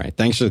right. All right.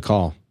 Thanks for the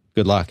call.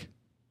 Good luck.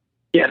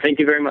 Yeah, thank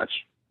you very much.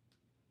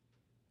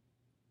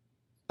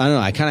 I don't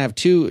know. I kind of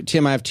have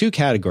Tim, I have 2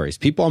 categories.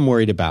 People I'm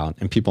worried about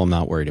and people I'm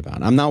not worried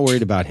about. I'm not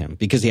worried about him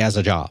because he has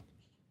a job.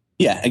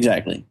 Yeah,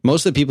 exactly.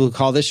 Most of the people who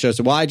call this show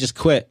say, well, I just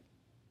quit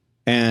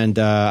and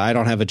I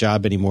don't have a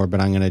job anymore, but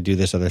I'm going to do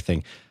this other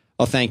thing.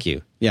 Oh, thank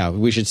you. Yeah,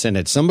 we should send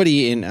it.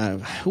 Somebody in,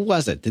 who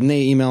was it? Didn't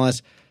they email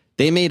us?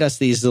 They made us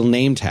these little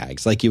name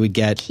tags like you would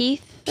get.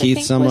 Keith,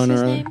 someone was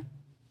his or name?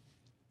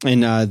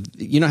 And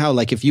you know how,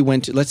 like, if you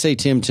went to, let's say,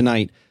 Tim,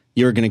 tonight,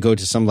 you're going to go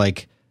to some,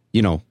 like,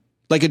 you know,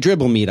 like a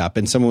dribble meetup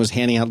and someone was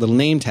handing out little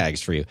name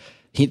tags for you.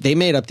 They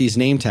made up these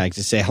name tags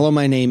to say, hello,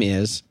 my name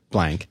is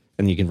blank,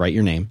 and you can write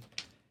your name.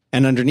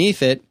 And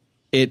underneath it,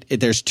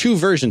 there's 2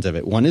 versions of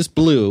it. One is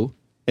blue.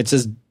 It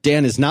says,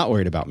 Dan is not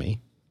worried about me.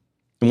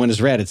 And one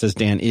is red. It says,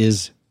 Dan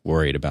is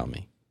worried about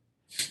me.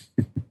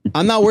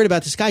 I'm not worried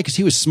about this guy because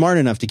he was smart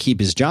enough to keep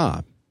his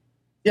job.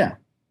 Yeah.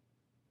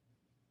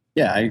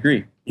 Yeah, I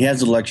agree. He has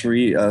the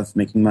luxury of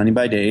making money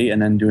by day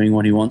and then doing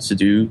what he wants to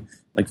do,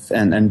 like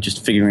and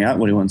just figuring out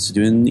what he wants to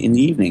do in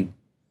the evening.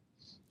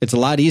 It's a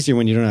lot easier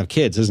when you don't have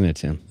kids, isn't it,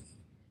 Tim?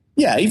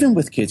 Yeah, even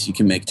with kids, you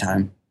can make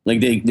time. Like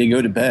they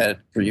go to bed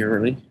pretty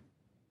early.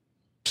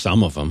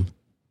 Some of them.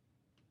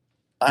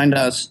 Find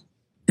us.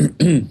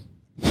 All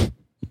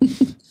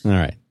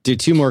right. Do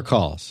 2 more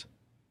calls.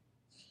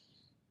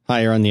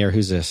 Hi, you're on the air.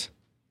 Who's this?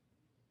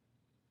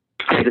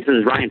 Hi, this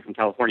is Ryan from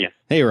California.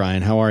 Hey,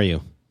 Ryan. How are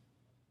you?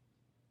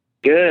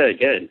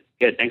 Good.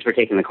 Thanks for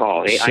taking the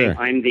call. Hey, Sure.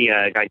 I'm the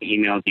guy who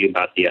emailed you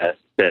about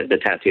the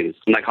tattoos.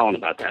 I'm not calling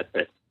about that,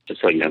 but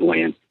just so you know,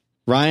 weigh in.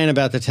 Ryan,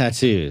 about the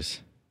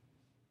tattoos.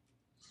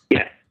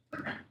 Yeah.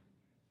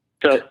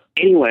 So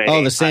anyway.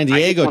 Oh, the San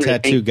Diego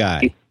tattoo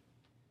guy.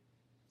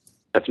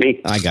 That's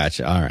me. I got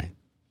you. All right.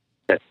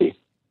 That's me.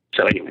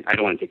 So anyway, I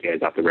don't want to take you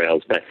guys off the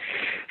rails, but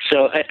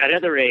so at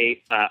Other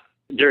A,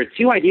 there are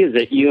 2 ideas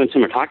that you and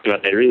Tim are talking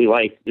about that I really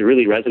liked. They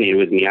really resonated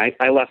with me.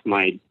 I left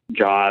my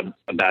job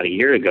about a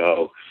year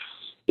ago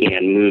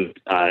and moved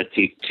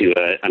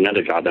to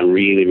another job that I'm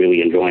really,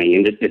 really enjoying.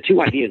 And the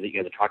 2 ideas that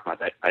you guys are talking about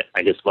that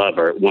I just love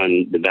are,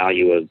 one, the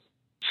value of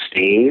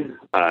staying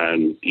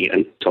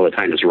until the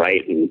time is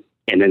right, and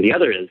then the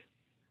other is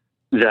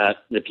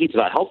the piece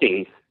about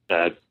helping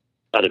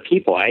other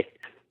people.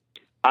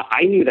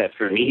 I knew that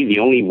for me, the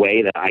only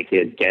way that I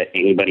could get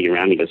anybody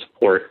around me to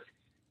support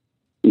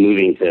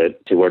moving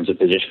towards a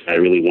position I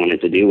really wanted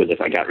to do was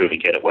if I got really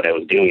good at what I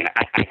was doing. And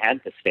I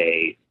had to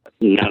stay,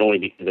 not only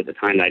because at the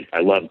time I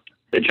loved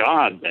the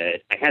job,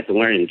 but I had to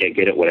learn and get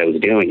good at what I was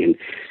doing. And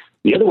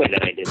the other way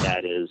that I did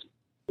that is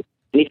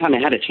anytime I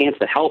had a chance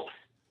to help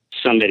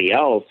somebody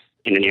else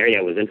in an area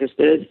I was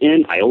interested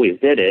in, I always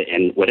did it.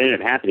 And what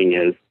ended up happening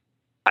is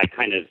I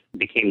kind of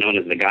became known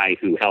as the guy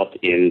who helped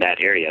in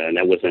that area. And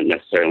that wasn't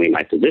necessarily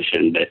my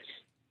position, but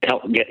it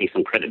helped get me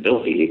some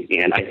credibility.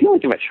 And I feel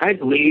like if I tried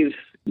to leave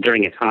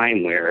during a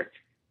time where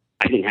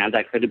I didn't have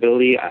that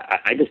credibility,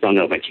 I just don't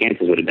know if my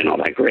chances would have been all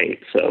that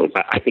great. So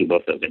I think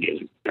both those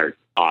videos are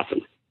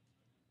awesome.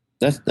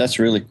 That's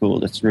really cool.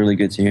 That's really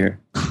good to hear.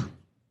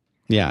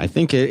 Yeah, I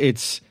think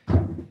it's,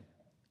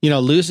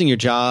 losing your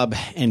job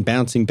and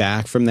bouncing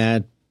back from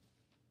that.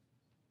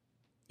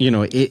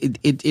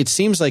 It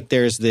seems like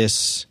there's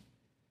this.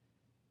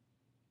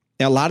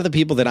 A lot of the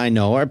people that I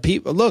know are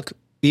people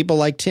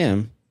like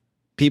Tim,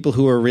 people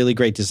who are really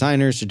great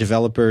designers or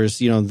developers.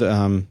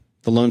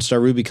 The Lone Star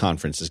Ruby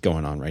conference is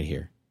going on right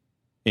here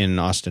in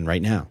Austin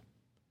right now.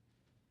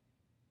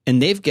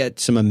 And they've got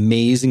some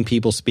amazing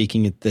people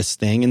speaking at this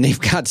thing, and they've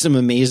got some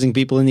amazing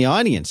people in the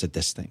audience at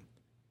this thing.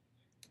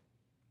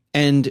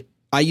 And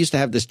I used to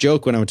have this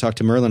joke when I would talk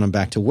to Merlin on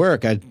Back to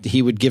Work.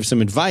 He would give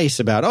some advice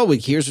about,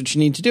 here's what you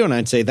need to do. And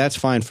I'd say, that's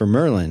fine for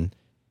Merlin.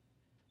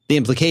 The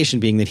implication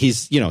being that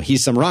he's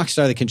some rock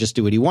star that can just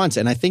do what he wants.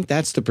 And I think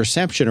that's the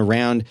perception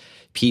around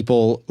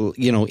people,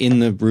 in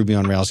the Ruby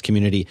on Rails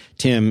community,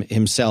 Tim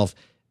himself,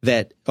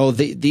 that,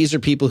 these are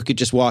people who could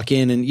just walk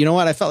in and, you know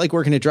what, I felt like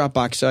working at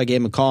Dropbox, so I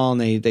gave him a call and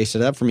they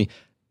set it up for me.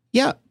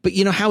 Yeah, but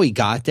you know how he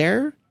got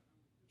there?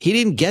 He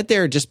didn't get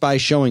there just by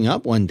showing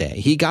up one day.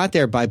 He got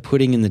there by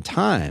putting in the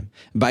time,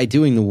 by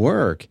doing the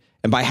work,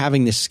 and by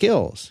having the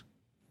skills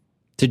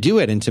to do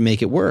it and to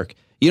make it work.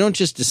 You don't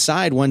just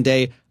decide one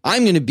day,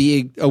 I'm going to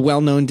be a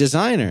well-known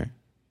designer.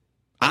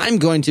 I'm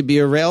going to be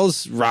a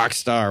Rails rock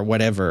star,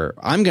 whatever.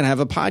 I'm going to have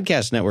a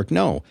podcast network.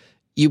 No,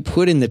 you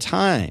put in the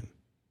time.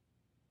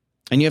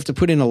 And you have to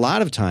put in a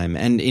lot of time.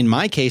 And in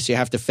my case, you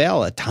have to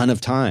fail a ton of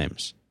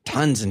times,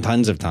 tons and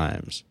tons of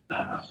times,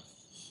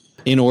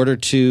 in order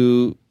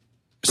to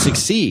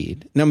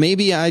succeed. Now,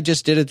 maybe I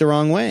just did it the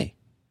wrong way.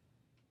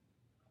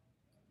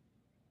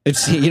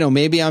 It's,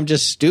 maybe I'm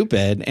just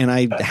stupid and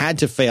I had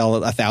to fail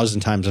 1,000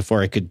 times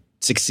before I could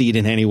succeed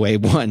in any way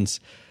once.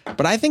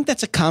 But I think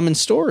that's a common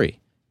story.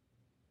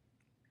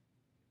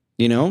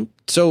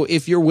 So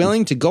if you're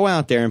willing to go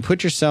out there and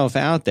put yourself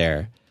out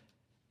there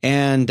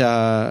and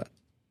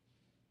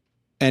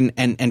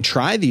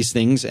try these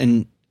things,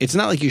 and it's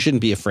not like you shouldn't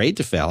be afraid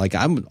to fail. Like,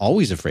 I'm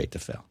always afraid to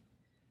fail.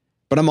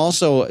 But I'm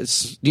also,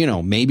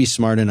 maybe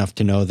smart enough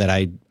to know that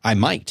I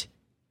might.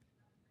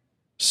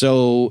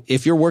 So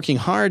if you're working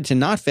hard to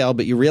not fail,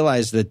 but you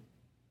realize that,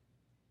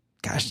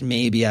 gosh,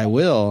 maybe I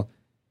will,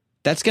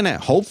 that's going to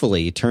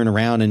hopefully turn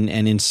around and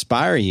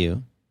inspire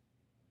you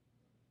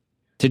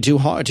to do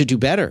hard, to do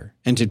better,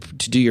 and to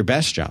do your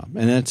best job.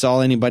 And that's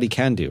all anybody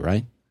can do,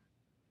 right?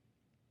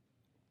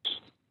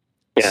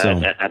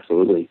 Yeah,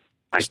 absolutely.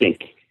 I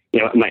think,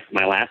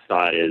 my last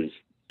thought is,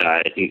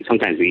 I think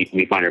sometimes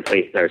we find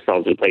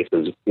ourselves in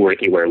places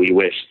working where we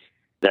wish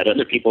that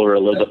other people were a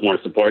little bit more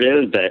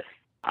supportive, but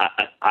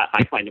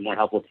I find it more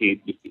helpful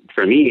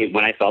for me,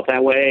 when I felt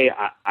that way,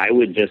 I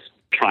would just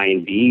try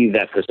and be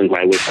that person who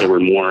I wish there were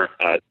more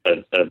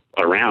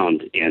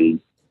around. And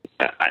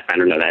I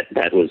don't know,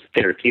 that was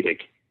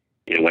therapeutic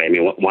in a way. I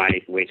mean,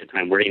 why waste your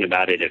time worrying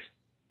about it if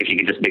you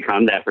could just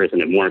become that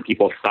person? If more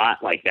people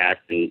thought like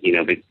that, then,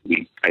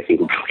 I think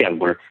we probably have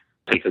more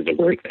places to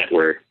work that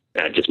were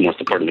just more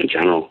supportive in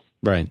general.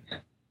 Right.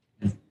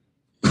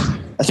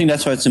 I think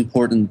that's why it's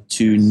important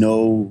to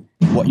know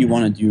what you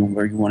want to do and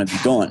where you want to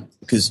be going,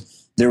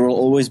 because there will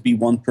always be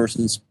one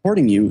person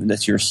supporting you, and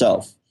that's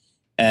yourself.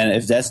 And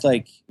if that's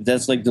like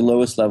the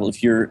lowest level,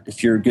 if you're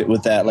good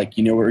with that, like,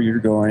 where you're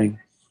going,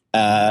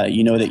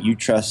 that you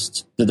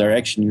trust the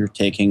direction you're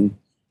taking,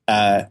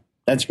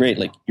 that's great.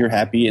 Like, you're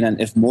happy. And then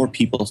if more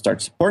people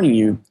start supporting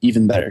you,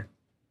 even better.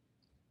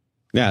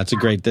 Yeah, that's a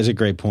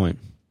great point.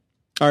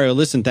 All right. Well,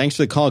 listen, thanks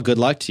for the call. Good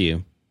luck to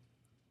you.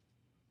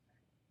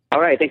 All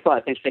right. Thanks a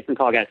lot. Thanks for taking the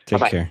call, guys. Take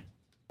Bye-bye. care.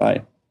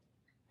 Bye.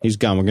 He's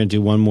gone. We're going to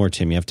do one more,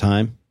 Tim. You have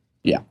time?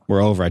 Yeah.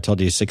 We're over. I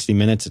told you 60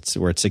 minutes.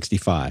 We're at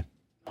 65.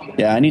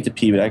 Yeah, I need to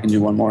pee, but I can do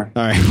one more.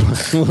 All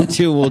right.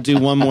 We'll do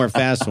one more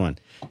fast one.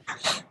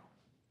 All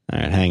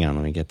right. Hang on.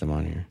 Let me get them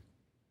on here.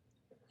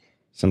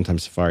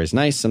 Sometimes Safari is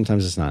nice.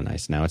 Sometimes it's not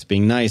nice. Now it's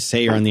being nice.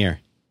 Hey, you're on the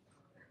air.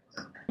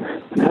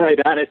 Hey,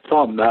 Dan. It's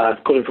Tom,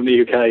 calling from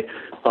the UK.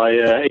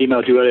 I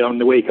emailed you earlier on in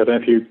the week. I don't know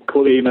if you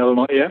caught the email or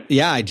not yet.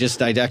 Yeah, I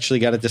actually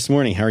got it this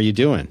morning. How are you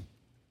doing?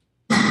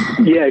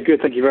 Yeah, good.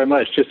 Thank you very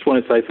much. Just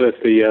want to say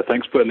firstly,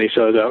 thanks for putting these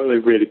shows out. They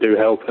really do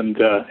help, and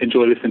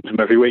enjoy listening to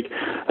them every week.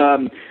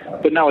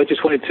 But no, I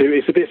just wanted to,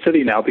 it's a bit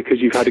silly now because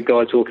you've had a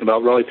guy talking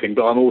about writing,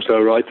 but I'm also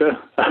a writer,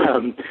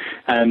 and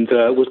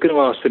was going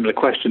to ask similar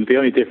questions. The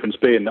only difference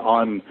being that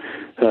I'm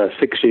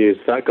 6 years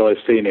that guy's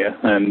senior,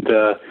 and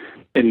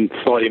in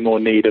slightly more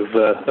need of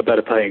a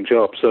better paying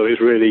job. So it's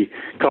really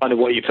kind of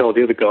what you told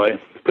the other guy,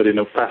 but in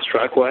a fast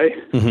track way.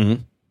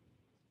 Mm-hmm.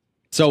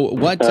 So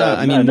what,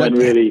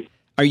 really,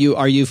 are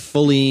you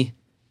fully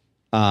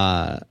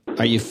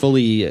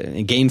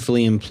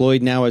gainfully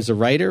employed now as a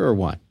writer, or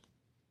what?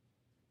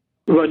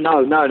 Well,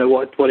 no.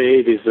 What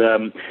it is,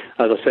 as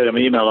I said in my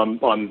email, I'm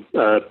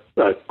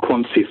a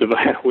quantity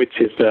surveyor, which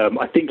is,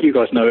 I think you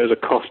guys know it as a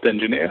cost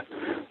engineer,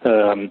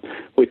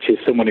 which is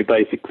someone who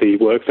basically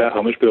works out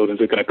how much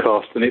buildings are going to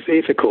cost, and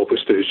it's a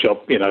corpus stew's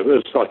job.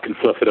 I can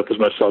fluff it up as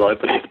much as I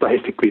like, but it's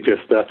basically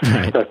just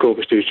a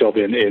corpus stew's job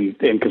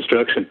in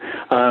construction.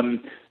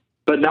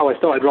 But no, I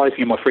started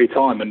writing in my free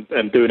time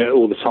and doing it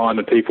all the time,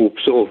 and people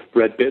sort of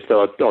read bits that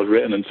I'd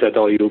written and said,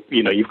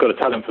 you've got a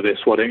talent for this,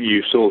 why don't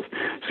you sort of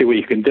see what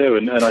you can do?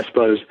 And I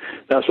suppose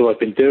that's what I've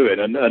been doing,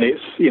 and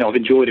it's, I've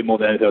enjoyed it more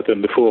than anything I've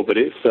done before, but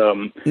it's...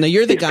 No,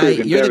 you're the guy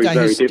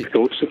who's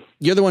difficult.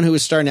 You're the one who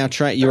was starting out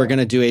you were going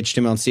to do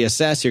HTML and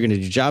CSS, you're going to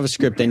do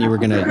JavaScript, then you were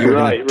going to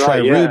try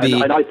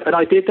Ruby. And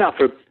I did that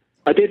for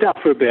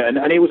a bit, and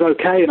it was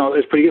okay, and it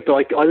was pretty good. But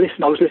I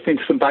was listening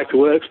to some Back to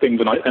Works things,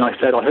 and I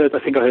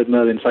think I heard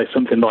Merlin say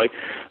something like,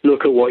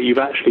 "Look at what you've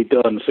actually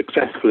done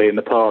successfully in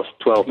the past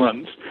 12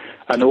 months."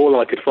 And all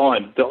I could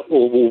find,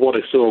 or what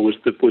I saw, was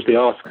the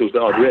articles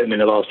that I'd written in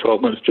the last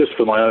 12 months, just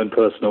for my own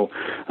personal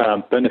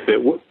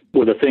benefit.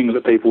 were the things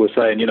that people were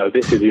saying,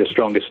 this is your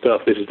strongest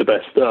stuff, this is the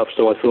best stuff.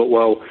 So I thought,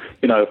 well,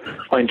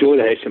 I enjoy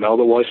the HTML,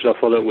 but why should I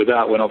follow up with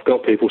that when I've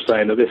got people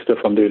saying that this stuff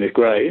I'm doing is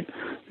great?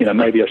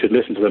 Maybe I should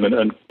listen to them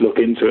and look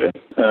into it.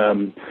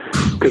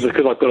 Because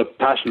I've got a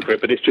passion for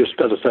it, but it's just,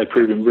 as I say,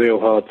 proving real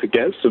hard to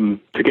get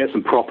some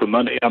proper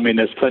money. I mean,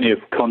 there's plenty of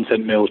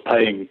content mills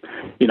paying,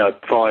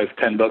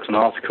 $5-10 an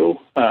article.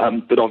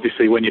 But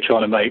obviously when you're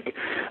trying to make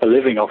a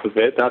living off of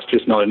it, that's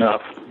just not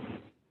enough.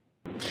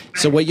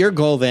 So what your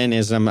goal then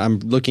is, I'm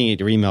looking at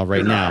your email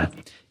right now.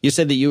 You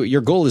said that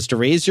your goal is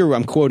to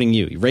I'm quoting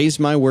you, raise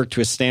my work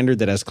to a standard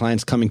that has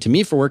clients coming to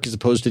me for work as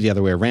opposed to the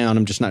other way around.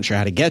 I'm just not sure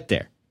how to get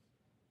there.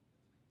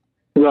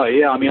 Right,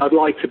 yeah. I mean, I'd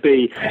like to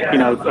be,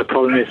 a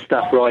columnist,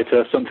 staff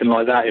writer, something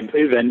like that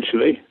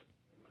eventually.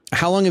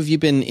 How long have you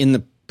been in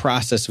the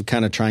process of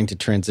kind of trying to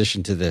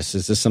transition to this?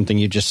 Is this something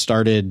you just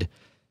started,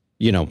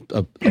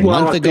 a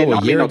month ago,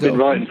 a year ago? I've been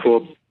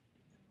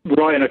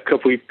writing a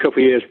couple of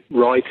years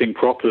writing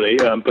properly,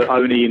 but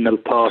only in the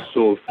past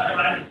sort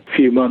of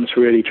few months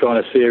really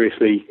trying to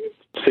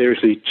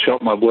seriously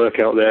shop my work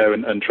out there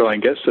and try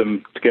and get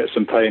some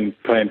paying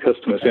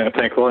customers,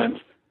 paying clients.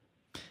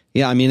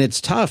 Yeah, I mean,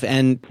 it's tough.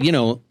 And,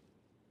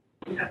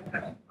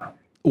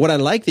 what I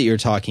like that you're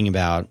talking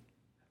about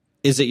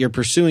is that you're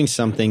pursuing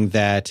something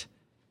that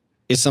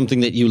is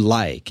something that you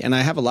like. And I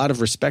have a lot of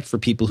respect for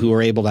people who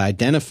are able to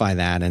identify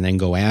that and then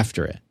go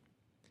after it.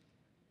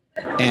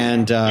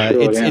 And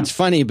it's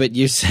funny, but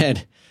you say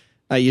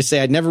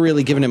I'd never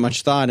really given it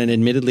much thought, and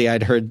admittedly,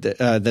 I'd heard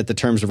that the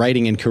terms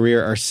writing and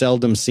career are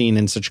seldom seen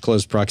in such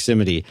close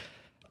proximity.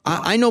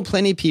 I know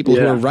plenty of people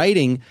who are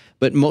writing,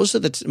 but most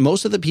of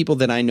the people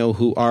that I know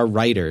who are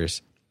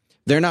writers,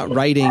 they're not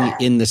writing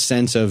in the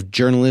sense of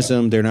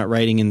journalism. They're not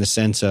writing in the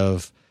sense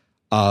of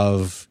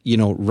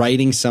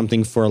writing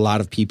something for a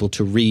lot of people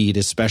to read,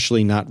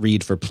 especially not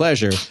read for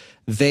pleasure.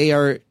 They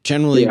are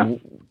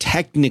generally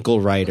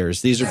technical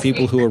writers. These are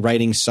people who are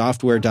writing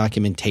software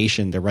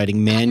documentation. They're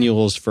writing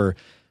manuals for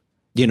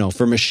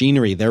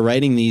machinery. They're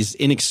writing these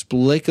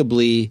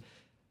inexplicably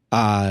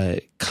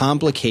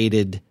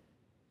complicated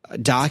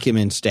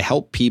documents to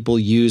help people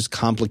use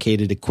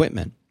complicated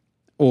equipment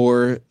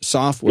or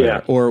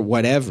software or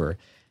whatever.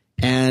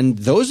 And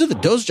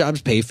those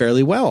jobs pay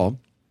fairly well,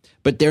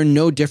 but they're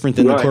no different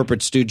than the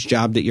corporate stooge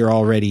job that you're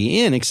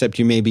already in, except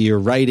you're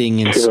writing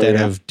instead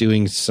of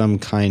doing some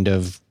kind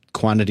of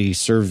quantity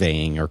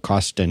surveying or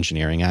cost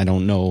engineering. I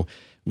don't know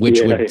which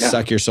would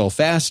suck your soul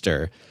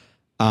faster.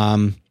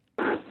 But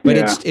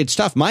it's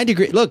tough. My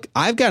degree, look,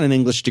 I've got an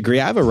English degree.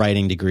 I have a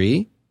writing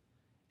degree,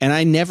 and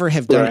I never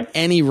have done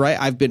any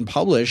I've been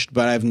published,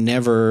 but I've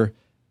never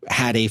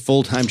had a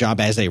full-time job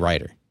as a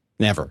writer.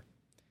 Never.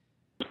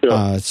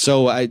 Sure.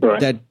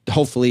 That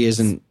hopefully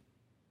isn't,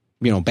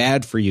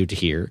 bad for you to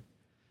hear,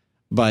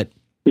 but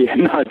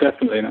no,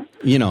 definitely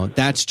not.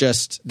 That's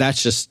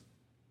just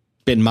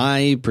been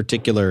my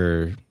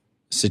particular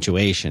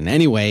situation.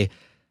 Anyway,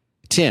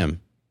 Tim.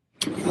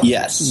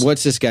 Yes.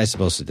 What's this guy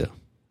supposed to do?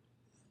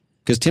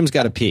 Because Tim's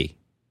got to pee.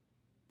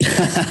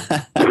 Sorry,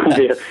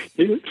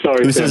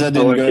 who says I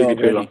didn't go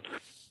too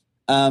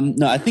long?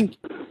 No, I think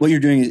what you're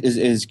doing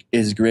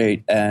is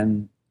great,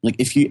 and like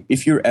if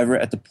you're ever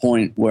at the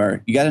point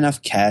where you got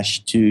enough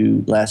cash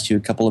to last you a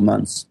couple of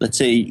months, let's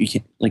say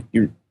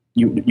you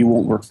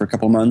won't work for a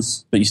couple of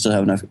months, but you still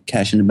have enough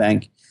cash in the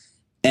bank,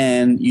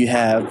 and you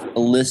have a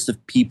list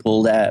of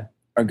people that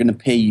are going to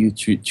pay you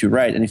to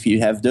write, and if you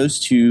have those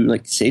two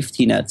like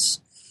safety nets,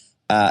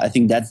 I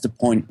think that's the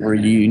point where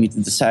you need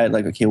to decide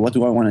like, okay, what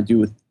do I want to do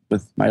with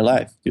my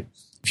life?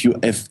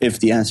 If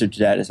the answer to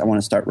that is I want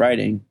to start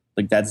writing,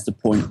 like that's the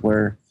point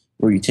where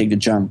you take the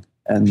jump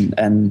and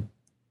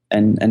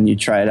you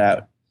try it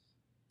out.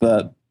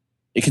 But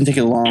it can take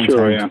a long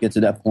time to get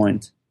to that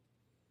point.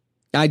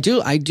 I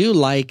do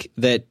like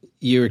that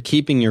you're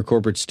keeping your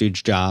corporate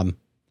stooge job.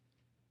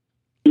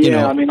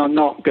 I mean, I'm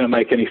not going to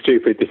make any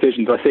stupid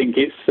decisions. I think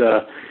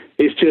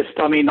it's just,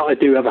 I mean, I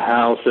do have a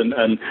house, and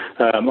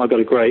I've got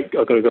a great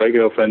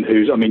girlfriend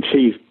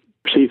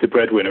she's the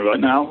breadwinner right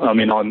now. I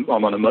mean, I'm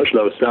on a much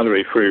lower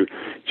salary through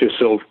just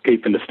sort of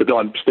keeping the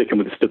stability. I'm sticking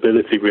with the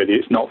stability,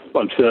 really.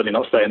 I'm certainly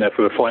not staying there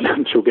for a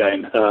financial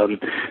gain.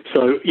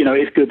 So,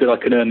 it's good that I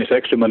can earn this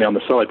extra money on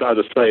the side, but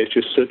as I say, it's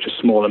just such a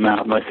small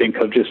amount, and I think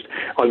I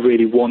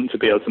really want to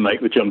be able to make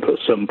the jump at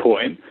some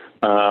point.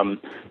 And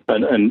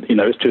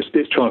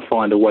it's trying to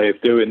find a way of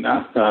doing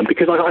that.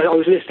 Because I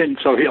was listening,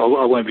 sorry, I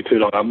won't be too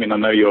long. I mean, I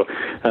know you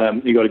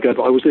got to go,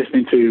 but I was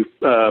listening to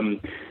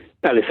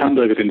Ellis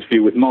Hamburger's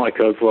interview with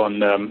Mike over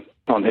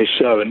on his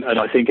show, and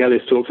I think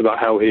Ellis talked about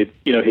how he'd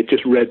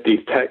just read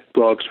these tech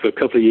blogs for a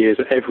couple of years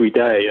every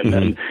day,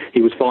 and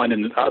he was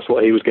finding that's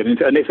what he was getting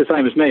into. And it's the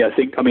same as me. I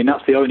think, I mean,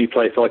 that's the only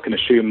place I can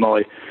assume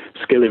my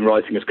skill in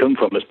writing has come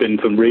from, has been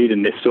from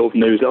reading this sort of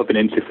news that I've been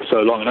into for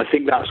so long. And I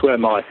think that's where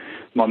my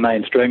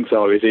main strengths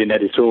are, is in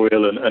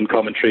editorial and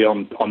commentary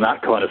on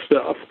that kind of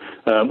stuff,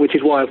 which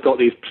is why I've got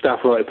these staff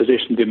writer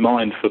positions in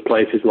mind for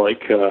places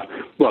like,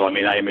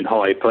 aiming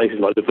high, places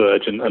like The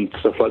Verge and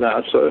stuff like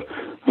that. So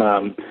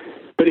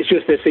But it's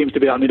just there seems to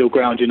be that middle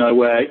ground,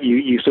 where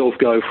you sort of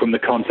go from the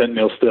content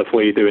mill stuff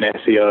where you're doing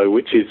SEO,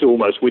 which I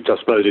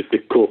suppose is the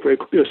corporate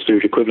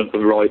student equivalent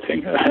of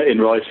writing. In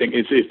writing,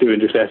 is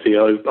doing just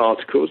SEO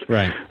articles.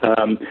 Right.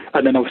 And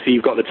then obviously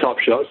you've got the top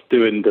shots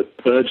doing the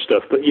Verge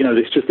stuff. But,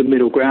 it's just the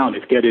middle ground.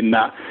 It's getting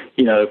that,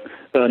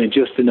 earning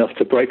just enough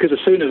to break. Because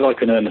as soon as I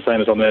can earn the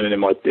same as I'm earning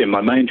in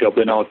my main job,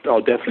 then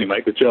I'll definitely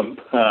make the jump.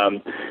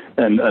 And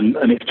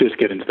it's just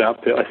getting to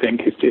that bit, I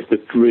think, is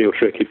the real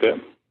tricky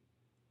bit.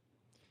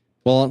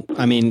 Well,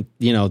 I mean,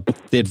 the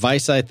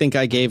advice I think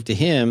I gave to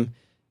him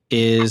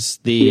is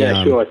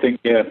sure, I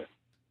think, yeah.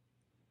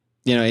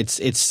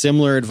 It's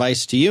similar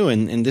advice to you,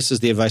 and this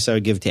is the advice I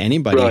would give to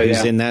anybody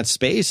who's in that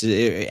space,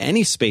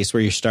 any space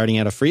where you're starting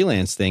out a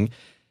freelance thing.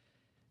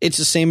 It's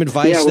the same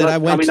advice that I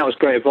went. I mean, that was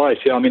great advice.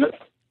 Yeah,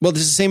 well,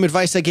 this is the same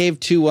advice I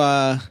gave to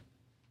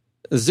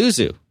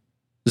Zuzu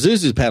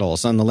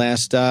pedals on the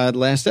last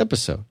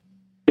episode.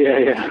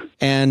 Yeah.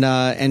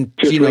 And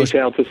just reach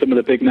out to some of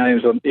the big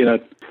names.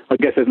 I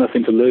guess there's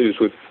nothing to lose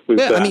with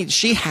that. I mean,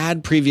 she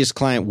had previous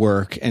client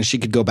work, and she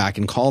could go back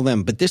and call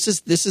them. But this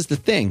is the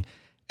thing,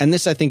 and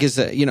this I think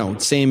is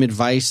same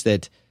advice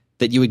that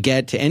you would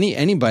get to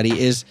anybody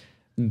is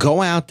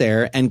go out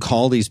there and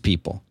call these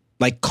people.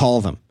 Like,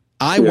 call them.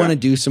 I want to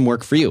do some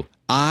work for you.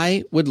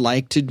 I would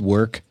like to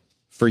work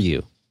for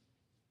you.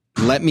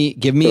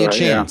 Give me a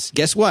chance.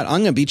 Guess what? I'm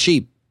going to be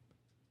cheap.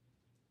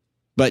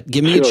 But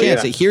give me a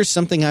chance. Yeah. Here's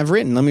something I've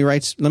written. Let me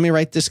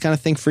write this kind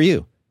of thing for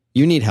you.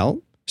 You need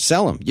help?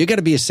 Sell them. You got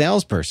to be a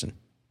salesperson.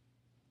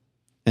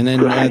 And then,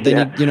 you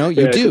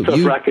do. It's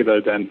a racket though,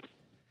 then.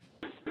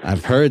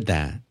 I've heard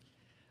that.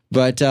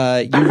 But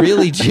you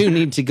really do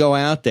need to go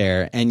out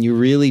there, and you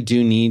really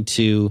do need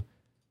to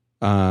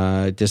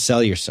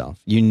sell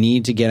yourself. You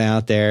need to get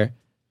out there,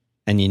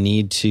 and you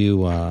need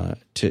to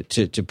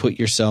put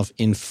yourself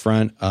in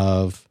front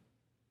of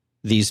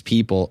these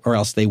people, or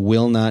else they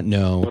will not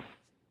know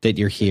that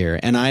you're here.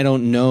 And I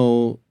don't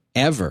know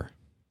ever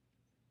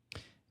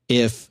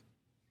if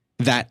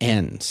that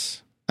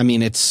ends. I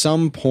mean, at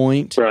some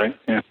point, right?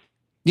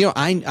 Yeah.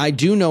 I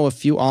do know a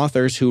few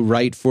authors who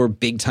write for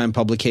big time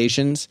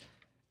publications,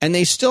 and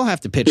they still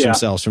have to pitch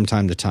themselves from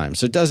time to time.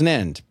 So it doesn't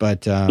end.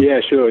 But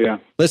sure.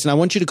 Listen, I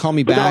want you to call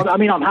me back. I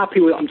mean, I'm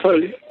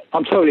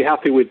totally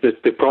happy with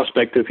the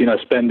prospect of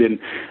spending,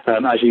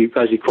 as you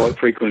quite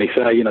frequently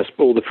say,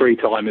 all the free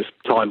time is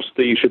times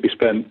that you should be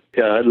spent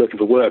looking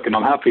for work, and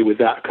I'm happy with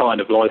that kind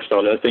of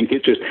lifestyle. I think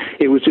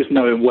it was just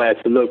knowing where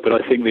to look. But I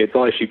think the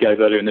advice you gave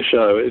earlier in the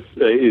show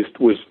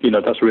was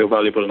that's real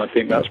valuable, and I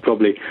think that's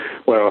probably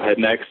where I'll head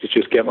next, is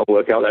just get my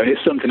work out there. And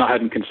it's something I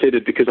hadn't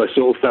considered, because I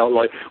sort of felt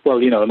like, well,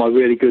 am I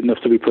really good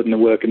enough to be putting the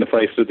work in the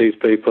face of these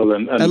people?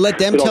 And let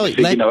them tell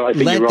you. Let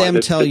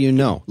them tell you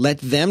no. Let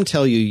them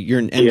tell you you're.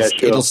 And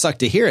it'll suck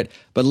to hear it,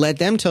 but let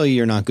them tell you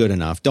you're not good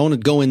enough.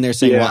 Don't go in there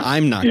saying, well,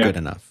 I'm not good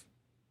enough.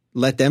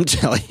 Let them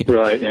tell you.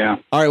 Right, yeah.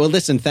 All right, well,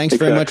 listen, thanks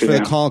very much for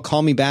the call.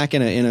 Call me back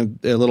in a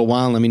little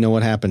while and let me know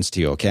what happens to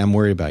you, okay? I'm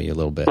worried about you a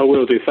little bit. I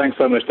will do. Thanks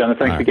so much, Dan, and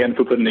thanks again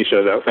for putting these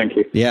shows out. Thank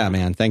you. Yeah,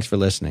 man. Thanks for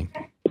listening.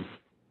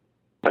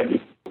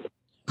 Bye.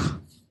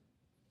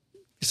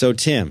 So,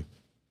 Tim,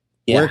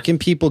 where can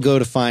people go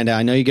to find out?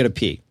 I know you got to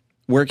pee.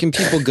 Where can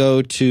people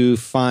go to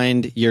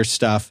find your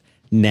stuff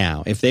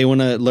now if they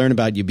want to learn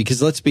about you?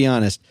 Because let's be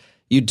honest,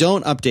 you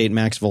don't update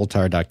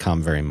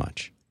maxvoltar.com very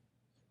much.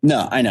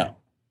 No, I know.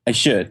 I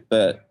should,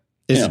 but...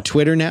 Is it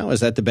Twitter now?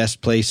 Is that the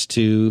best place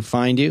to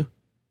find you?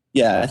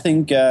 Yeah, I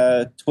think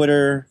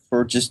Twitter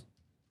for just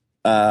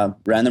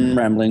random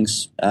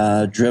ramblings,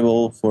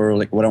 Dribble for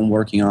like what I'm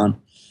working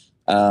on,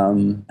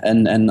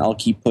 and I'll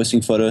keep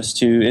posting photos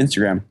to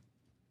Instagram.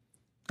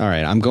 All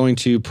right, I'm going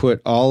to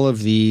put all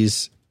of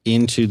these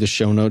into the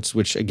show notes,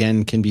 which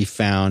again can be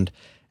found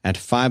at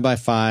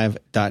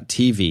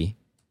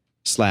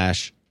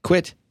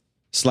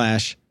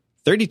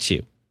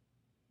 5by5.tv/quit/32.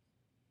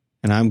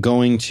 And I'm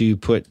going to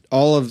put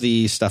all of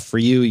the stuff for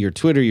you, your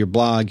Twitter, your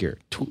blog, your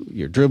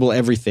Dribble,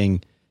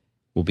 everything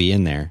will be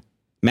in there.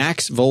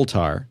 Max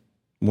Voltar,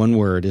 one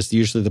word, is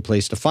usually the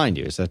place to find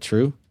you. Is that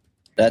true?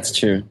 That's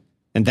true.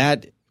 And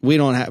that we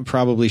don't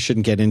probably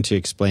shouldn't get into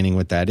explaining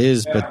what that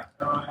is, but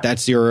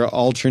that's your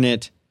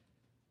alternate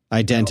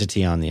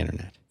identity on the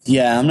internet.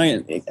 Yeah, I'm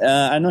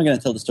not going to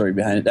tell the story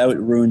behind it. That would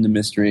ruin the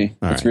mystery.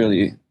 It's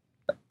really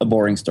a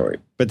boring story.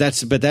 But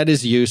that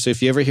is you. So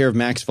if you ever hear of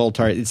Max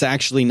Voltar, it's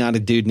actually not a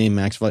dude named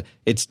Max Voltar.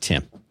 It's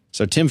Tim.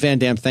 So Tim Van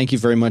Dam, thank you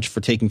very much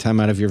for taking time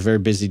out of your very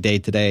busy day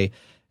today.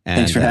 And,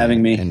 thanks for having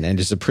me. And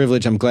it's a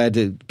privilege. I'm glad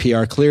that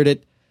PR cleared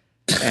it.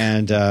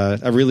 And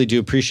I really do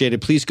appreciate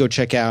it. Please go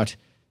check out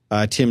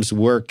Tim's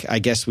work. I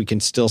guess we can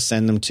still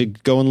send them to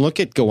go and look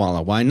at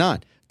Gowalla. Why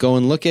not? Go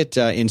and look at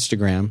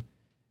Instagram.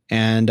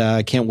 And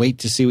can't wait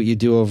to see what you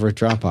do over at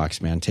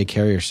Dropbox, man. Take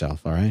care of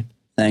yourself, all right?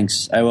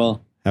 Thanks. I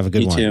will. Have a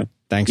good one. You too.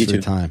 Thanks for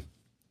the time.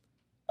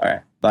 All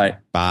right. Bye.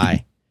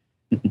 Bye.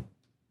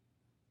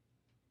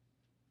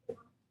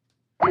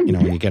 When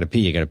you got to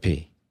pee, you got to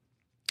pee.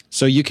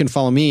 So you can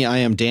follow me. I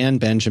am Dan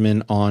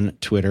Benjamin on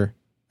Twitter.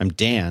 I'm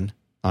Dan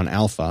on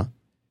Alpha.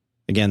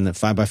 Again, the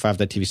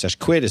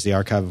 5by5.tv/quit is the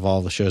archive of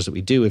all the shows that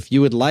we do. If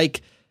you would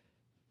like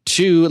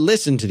to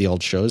listen to the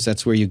old shows,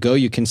 that's where you go.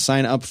 You can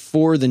sign up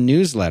for the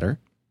newsletter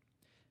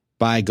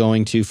by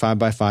going to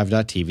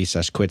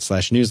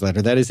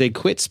 5by5.tv/quit/newsletter. That is a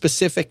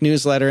Quit-specific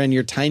newsletter, and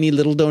your tiny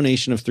little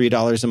donation of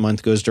 $3 a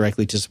month goes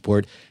directly to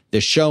support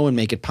this show and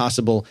make it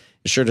possible.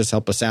 It sure does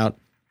help us out,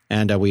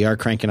 and we are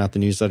cranking out the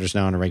newsletters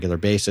now on a regular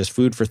basis.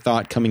 Food for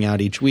thought coming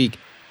out each week,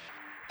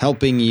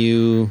 helping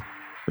you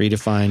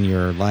redefine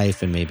your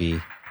life and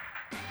maybe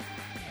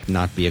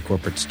not be a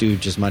corporate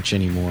stooge as much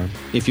anymore.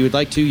 If you would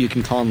like to, you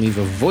can call and leave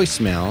a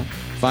voicemail.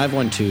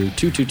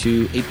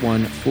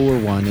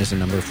 512-222-8141 is a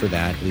number for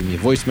that. Leave me a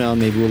voicemail,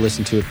 and maybe we'll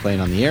listen to it, play it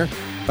on the air.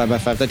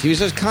 5by5.tv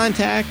says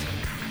contact.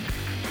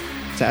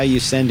 It's how you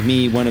send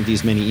me one of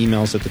these many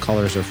emails that the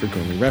callers are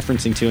frequently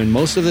referencing to. And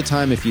most of the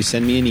time, if you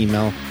send me an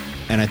email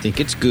and I think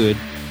it's good,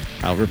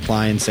 I'll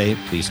reply and say,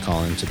 please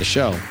call into the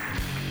show,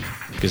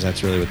 because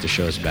that's really what the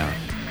show is about.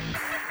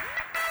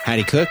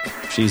 Hattie Cook,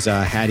 she's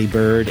Hattie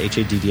Bird,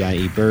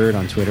 Haddie Bird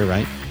on Twitter,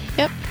 right?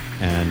 Yep.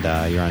 And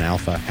you're on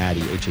Alpha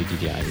Hattie,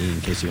 Haddie,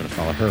 in case you want to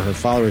follow her. Her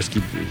followers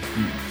keep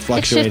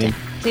fluctuating.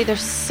 It's either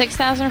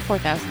 6,000 or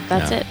 4,000.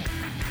 That's it.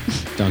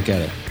 Don't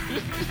get it.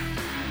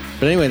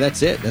 But anyway,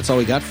 that's it. That's all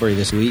we got for you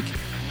this week.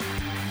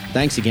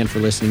 Thanks again for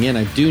listening in.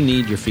 I do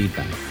need your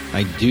feedback.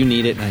 I do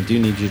need it, and I do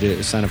need you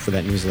to sign up for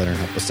that newsletter and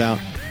help us out.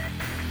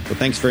 So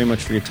thanks very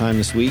much for your time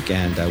this week,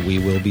 and we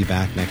will be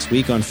back next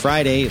week on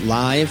Friday,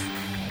 live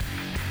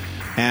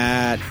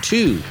at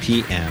 2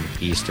 p.m.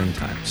 Eastern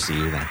Time. See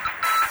you then.